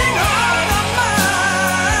burning heart of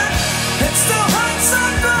mine, it still hurts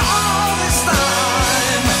after all this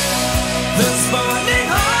time. This burning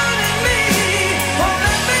heart in me won't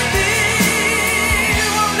let me be,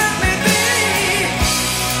 won't let me be.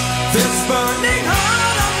 This burning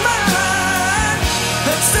heart of mine,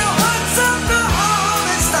 it still hurts after all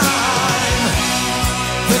this time.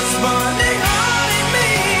 This burning heart in me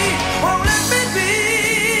won't let me be.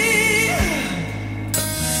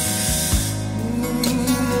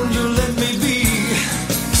 Won't you let me be?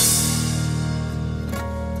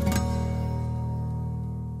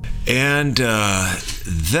 And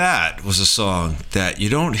that was a song that you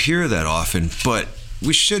don't hear that often, but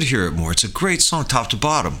we should hear it more. It's a great song, top to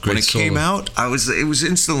bottom. When it came out, it was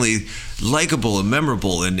instantly likable and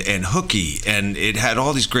memorable and hooky, and it had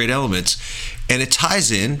all these great elements. And it ties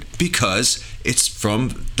in because it's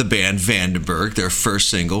from the band Vandenberg, their first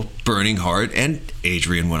single, Burning Heart, and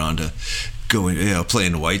Adrian went on to go in,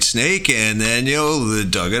 playing the White Snake, and then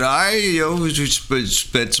Doug and I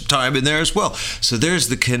spent some time in there as well. So there's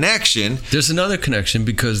the connection. There's another connection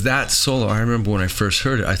because that solo, I remember when I first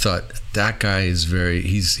heard it, I thought that guy is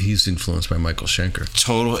he's influenced by Michael Schenker.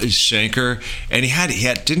 Total is Schenker, and he had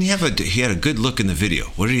a good look in the video.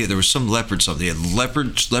 What did he? There was some leopard something. He had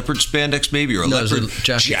leopard spandex maybe, or a leopard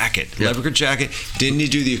jacket. Yep. Leopard jacket. Didn't he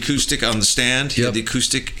do the acoustic on the stand? He had the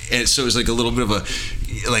acoustic, and so it was like a little bit of a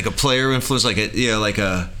player influence,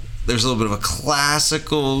 there's a little bit of a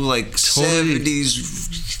classical 70s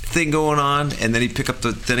thing going on, and then he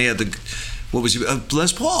had the what was he?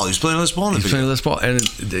 Les Paul. He was playing Les Paul in the video. Playing Les Paul,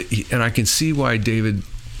 and I can see why David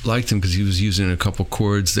liked him, because he was using a couple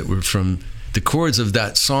chords that were from the chords of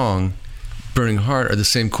that song. Burning Heart are the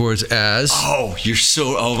same chords as. Oh, you're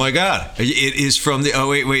so. Oh my God! It is from the. Oh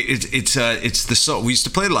wait. It's the song we used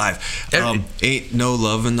to play live. Ain't no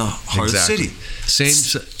love in the heart of the city. Same.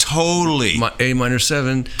 Totally. A minor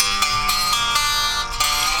 7.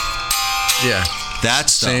 Yeah.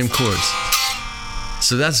 That's same chords.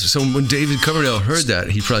 So when David Coverdale heard that,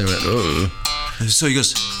 he probably went, oh. So he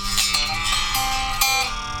goes.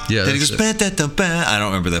 Yeah. Then he goes. I don't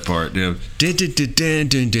remember that part. You know.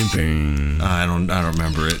 I don't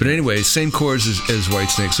remember it. But anyway, same chords as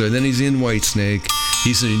Whitesnake. So then he's in Whitesnake.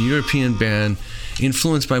 He's in a European band,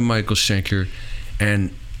 influenced by Michael Schenker,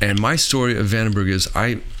 and my story of Vandenberg is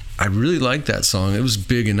I really liked that song. It was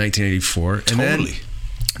big in 1984, and then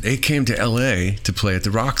they came to LA to play at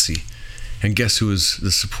the Roxy, and guess who was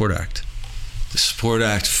the support act? The support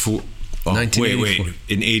act for 1984. Wait,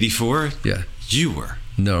 in 84? Yeah, you were.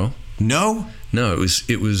 No.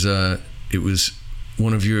 It was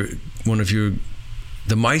one of your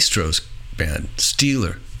the Maestros band,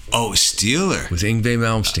 Steeler. Oh, Steeler with Yngwie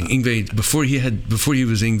Malmsteen. Yngwie before he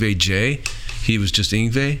was Yngwie J, he was just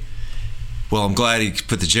Yngwie. Well, I'm glad he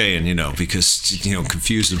put the J in, because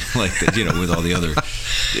confused him like that, with all the other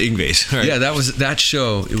Yngwies. Right? Yeah, that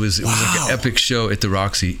show. It was like an epic show at the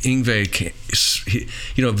Roxy. Yngwie came,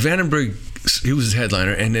 Vandenberg, he was the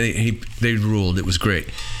headliner, and they ruled. It was great,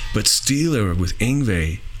 but Steeler with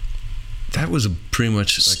Yngwie, that was pretty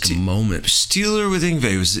much like a moment. Steeler with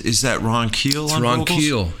Yngwie, is that Ron Keel on Ron vocals?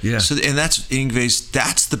 Keel, yeah. So, and that's Yngwie's.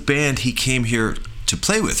 That's the band he came here to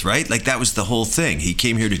play with, right? Like that was the whole thing. He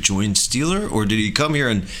came here to join Steeler, or did he come here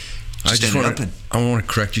and just ended up in? I want to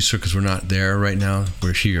correct you, sir, because we're not there right now.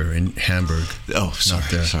 We're here in Hamburg. Oh, sorry, not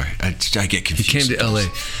there. Sorry. I get confused. He came to LA.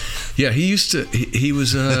 Yeah, he used to. He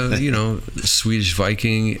was a Swedish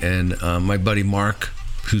Viking, and my buddy Mark,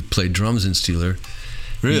 who played drums in Steeler.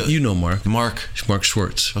 Really? You know Mark. Mark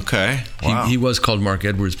Schwartz. Okay. Wow. He was called Mark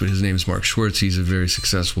Edwards, but his name is Mark Schwartz. He's a very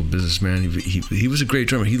successful businessman. He was a great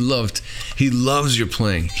drummer. He loves your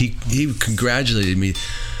playing. He congratulated me.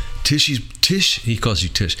 Tish, he calls you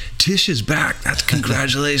Tish. Tish is back. That's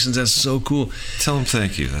congratulations. That's so cool. Tell him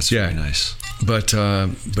thank you. That's very nice. But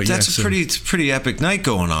that's a pretty epic night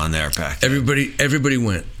going on there back then. Everybody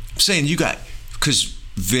went. I'm saying because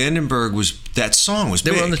Vandenberg that song was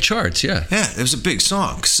big. They were on the charts, yeah. Yeah, it was a big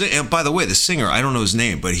song. And by the way, the singer, I don't know his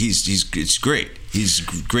name, but it's great. He's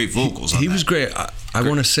great vocals. He was great. I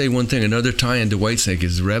want to say one thing. Another tie-in to Whitesnake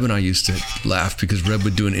is Reb and I used to laugh because Reb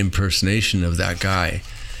would do an impersonation of that guy,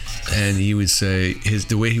 and he would say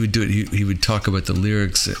the way he would do it. He would talk about the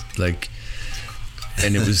lyrics like.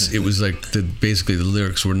 And it was like basically the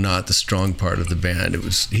lyrics were not the strong part of the band.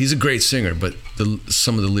 He's a great singer, but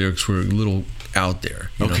some of the lyrics were a little out there.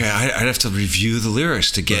 Okay, I'd have to review the lyrics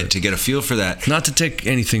to get a feel for that. Not to take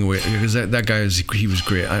anything away, because that guy he was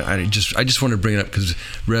great. I just wanted to bring it up because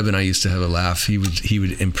Reb and I used to have a laugh. He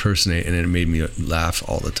would impersonate, and it made me laugh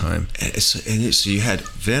all the time. So you had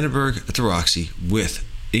Vandenberg at the Roxy with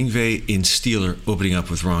Yngwie in Steeler opening up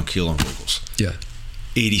with Ron Keel on vocals. Yeah,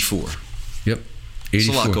 84. Yep.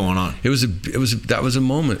 84. There's a lot going on. That was a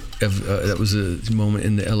moment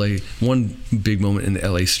in the LA, one big moment in the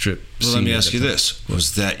LA strip. Well, let me ask you this: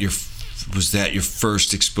 was that your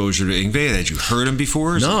first exposure to Yngwie? Had you heard him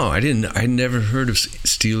before? No, I didn't. I never heard of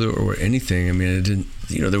Steeler or anything. I mean, I didn't.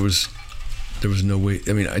 There was no way.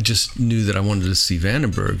 I mean, I just knew that I wanted to see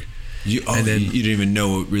Vandenberg. You didn't even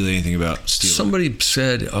know really anything about Steeler. Somebody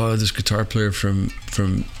said, "Oh, this guitar player from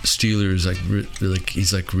Steeler is like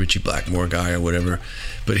he's like Richie Blackmore guy or whatever,"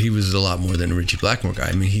 but he was a lot more than a Richie Blackmore guy.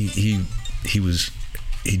 I mean, he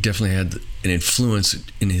definitely had an influence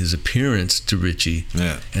in his appearance to Richie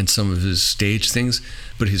and some of his stage things,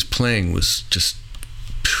 but his playing was just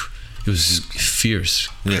it was fierce.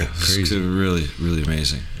 Yeah, crazy. It's really, really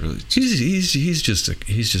amazing. Really, he's just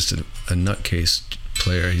a nutcase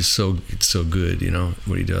player. It's so good,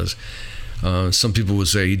 what he does. Some people would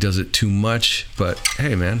say he does it too much, but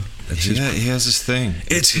hey, man, he has his thing.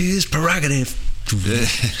 It's his prerogative.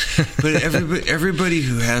 But everybody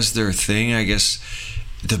who has their thing, I guess,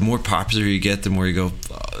 the more popular you get, the more you go,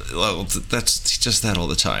 well, that's just that all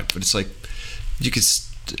the time. But it's like you could,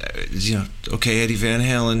 okay, Eddie Van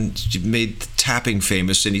Halen made tapping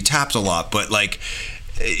famous, and he tapped a lot, but like.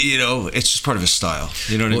 It's just part of his style.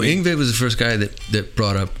 You know what I mean? Yngwie was the first guy that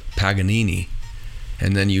brought up Paganini,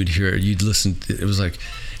 and then you'd listen. It was like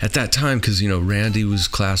at that time because Randy was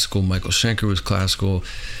classical, Michael Schenker was classical,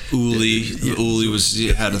 Uli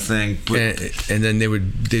had a thing, and then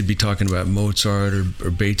they'd be talking about Mozart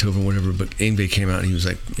or Beethoven, whatever. But Yngwie came out and he was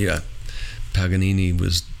like, yeah, Paganini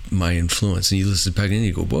was my influence. And you listen to Paganini,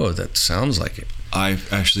 you go, whoa, that sounds like it. I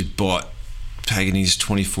actually bought Paganini's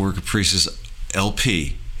 24 Caprices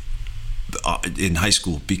LP in high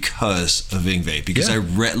school because of Yngwie, because I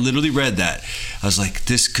literally read that. I was like,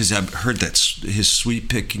 this, because I've heard that his sweep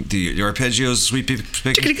picking, the arpeggios, sweep picking.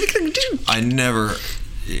 I never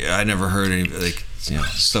heard any, like,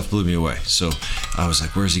 stuff blew me away. So I was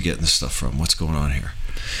like, where's he getting this stuff from? What's going on here?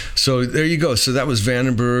 So there you go. So that was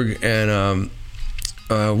Vandenberg, and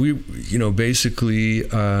we, basically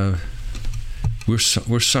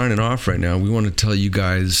we're signing off right now. We want to tell you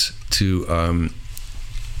guys to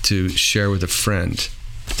share with a friend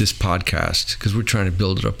this podcast, because we're trying to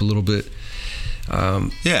build it up a little bit.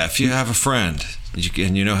 If you have a friend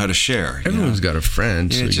and you know how to share. Everyone's got a friend.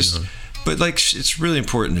 But it's really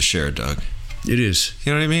important to share, Doug. It is.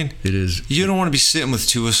 You know what I mean? It is. You don't want to be sitting with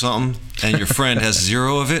two of something and your friend has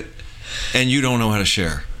zero of it and you don't know how to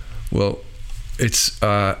share. Well, it's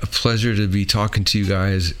a pleasure to be talking to you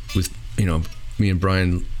guys. With me and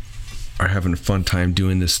Brian are having a fun time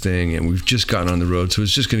doing this thing, and we've just gotten on the road, so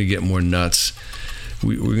it's just going to get more nuts.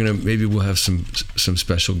 We're gonna, maybe we'll have some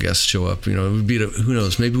special guests show up. It would be who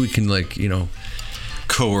knows? Maybe we can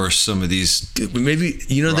coerce some of these. Maybe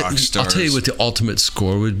rock stars. I'll tell you what the ultimate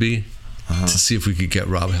score would be. To see if we could get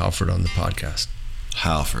Rob Halford on the podcast.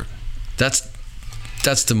 Halford. That's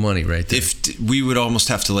the money right there. If we would almost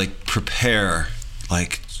have to prepare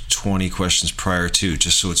 20 questions prior to,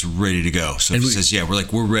 just so it's ready to go. So if he says,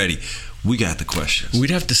 we're ready. We got the questions.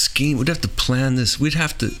 We'd have to scheme. We'd have to plan this. We'd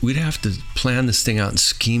have to plan this thing out and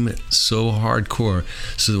scheme it so hardcore,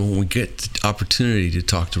 so that when we get the opportunity to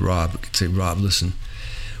talk to Rob, we could say, Rob, listen,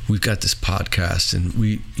 we've got this podcast, and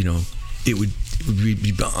it would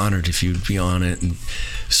be honored if you'd be on it, and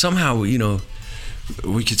somehow we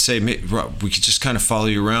could say, Rob, we could just kind of follow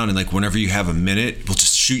you around, and whenever you have a minute, we'll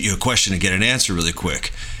just shoot you a question and get an answer really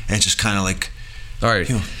quick, and just kind of all right.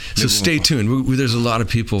 So stay tuned. There's a lot of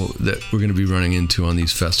people that we're going to be running into on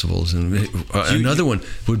these festivals, and another one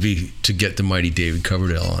would be to get the mighty David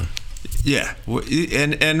Coverdale on. Yeah,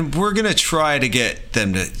 and we're gonna try to get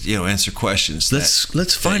them to answer questions.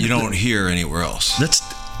 Let's find that you don't hear anywhere else.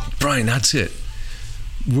 Brian, that's it.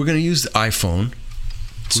 We're gonna use the iPhone.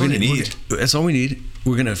 That's all you need. That's all we need.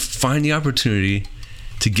 We're gonna find the opportunity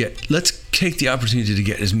to get. Let's take the opportunity to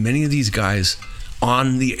get as many of these guys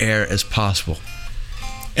on the air as possible.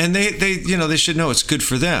 And they should know it's good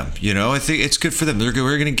for them. I think it's good for them. We're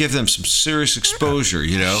going to give them some serious exposure.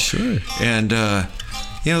 Sure. And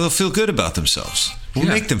they'll feel good about themselves. We'll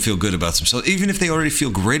make them feel good about themselves. Even if they already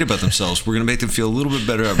feel great about themselves, we're going to make them feel a little bit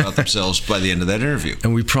better about themselves by the end of that interview.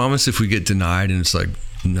 And we promise, if we get denied and it's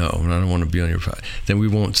no, I don't want to be on your podcast, then we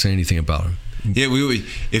won't say anything about them. Yeah,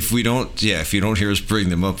 if you don't hear us bring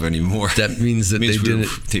them up anymore, that means that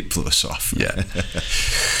they blew us off. Yeah.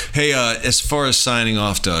 Hey, as far as signing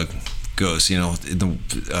off, Doug, goes,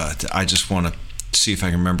 I just want to see if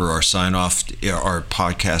I can remember our sign off, our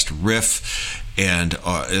podcast riff, and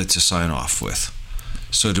to sign off with.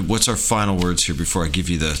 So what's our final words here before I give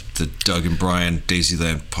you the Doug and Brian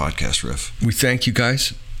Daisyland podcast riff? We thank you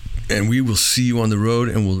guys, and we will see you on the road,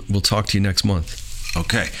 and we'll talk to you next month.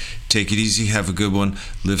 Okay, take it easy, have a good one,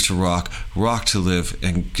 live to rock to live,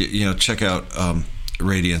 and check out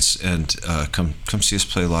Radiance, and come see us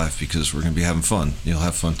play live, because we're going to be having fun. You'll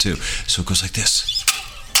have fun too. So it goes like this.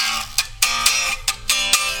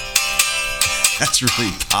 That's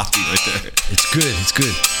really poppy right there. It's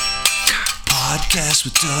good. Podcast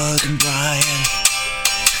with Doug and Brian.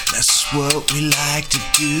 That's what we like to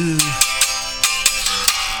do.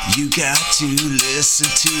 You got to listen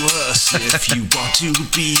to us if you want to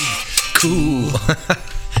be cool.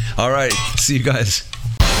 All right. See you guys.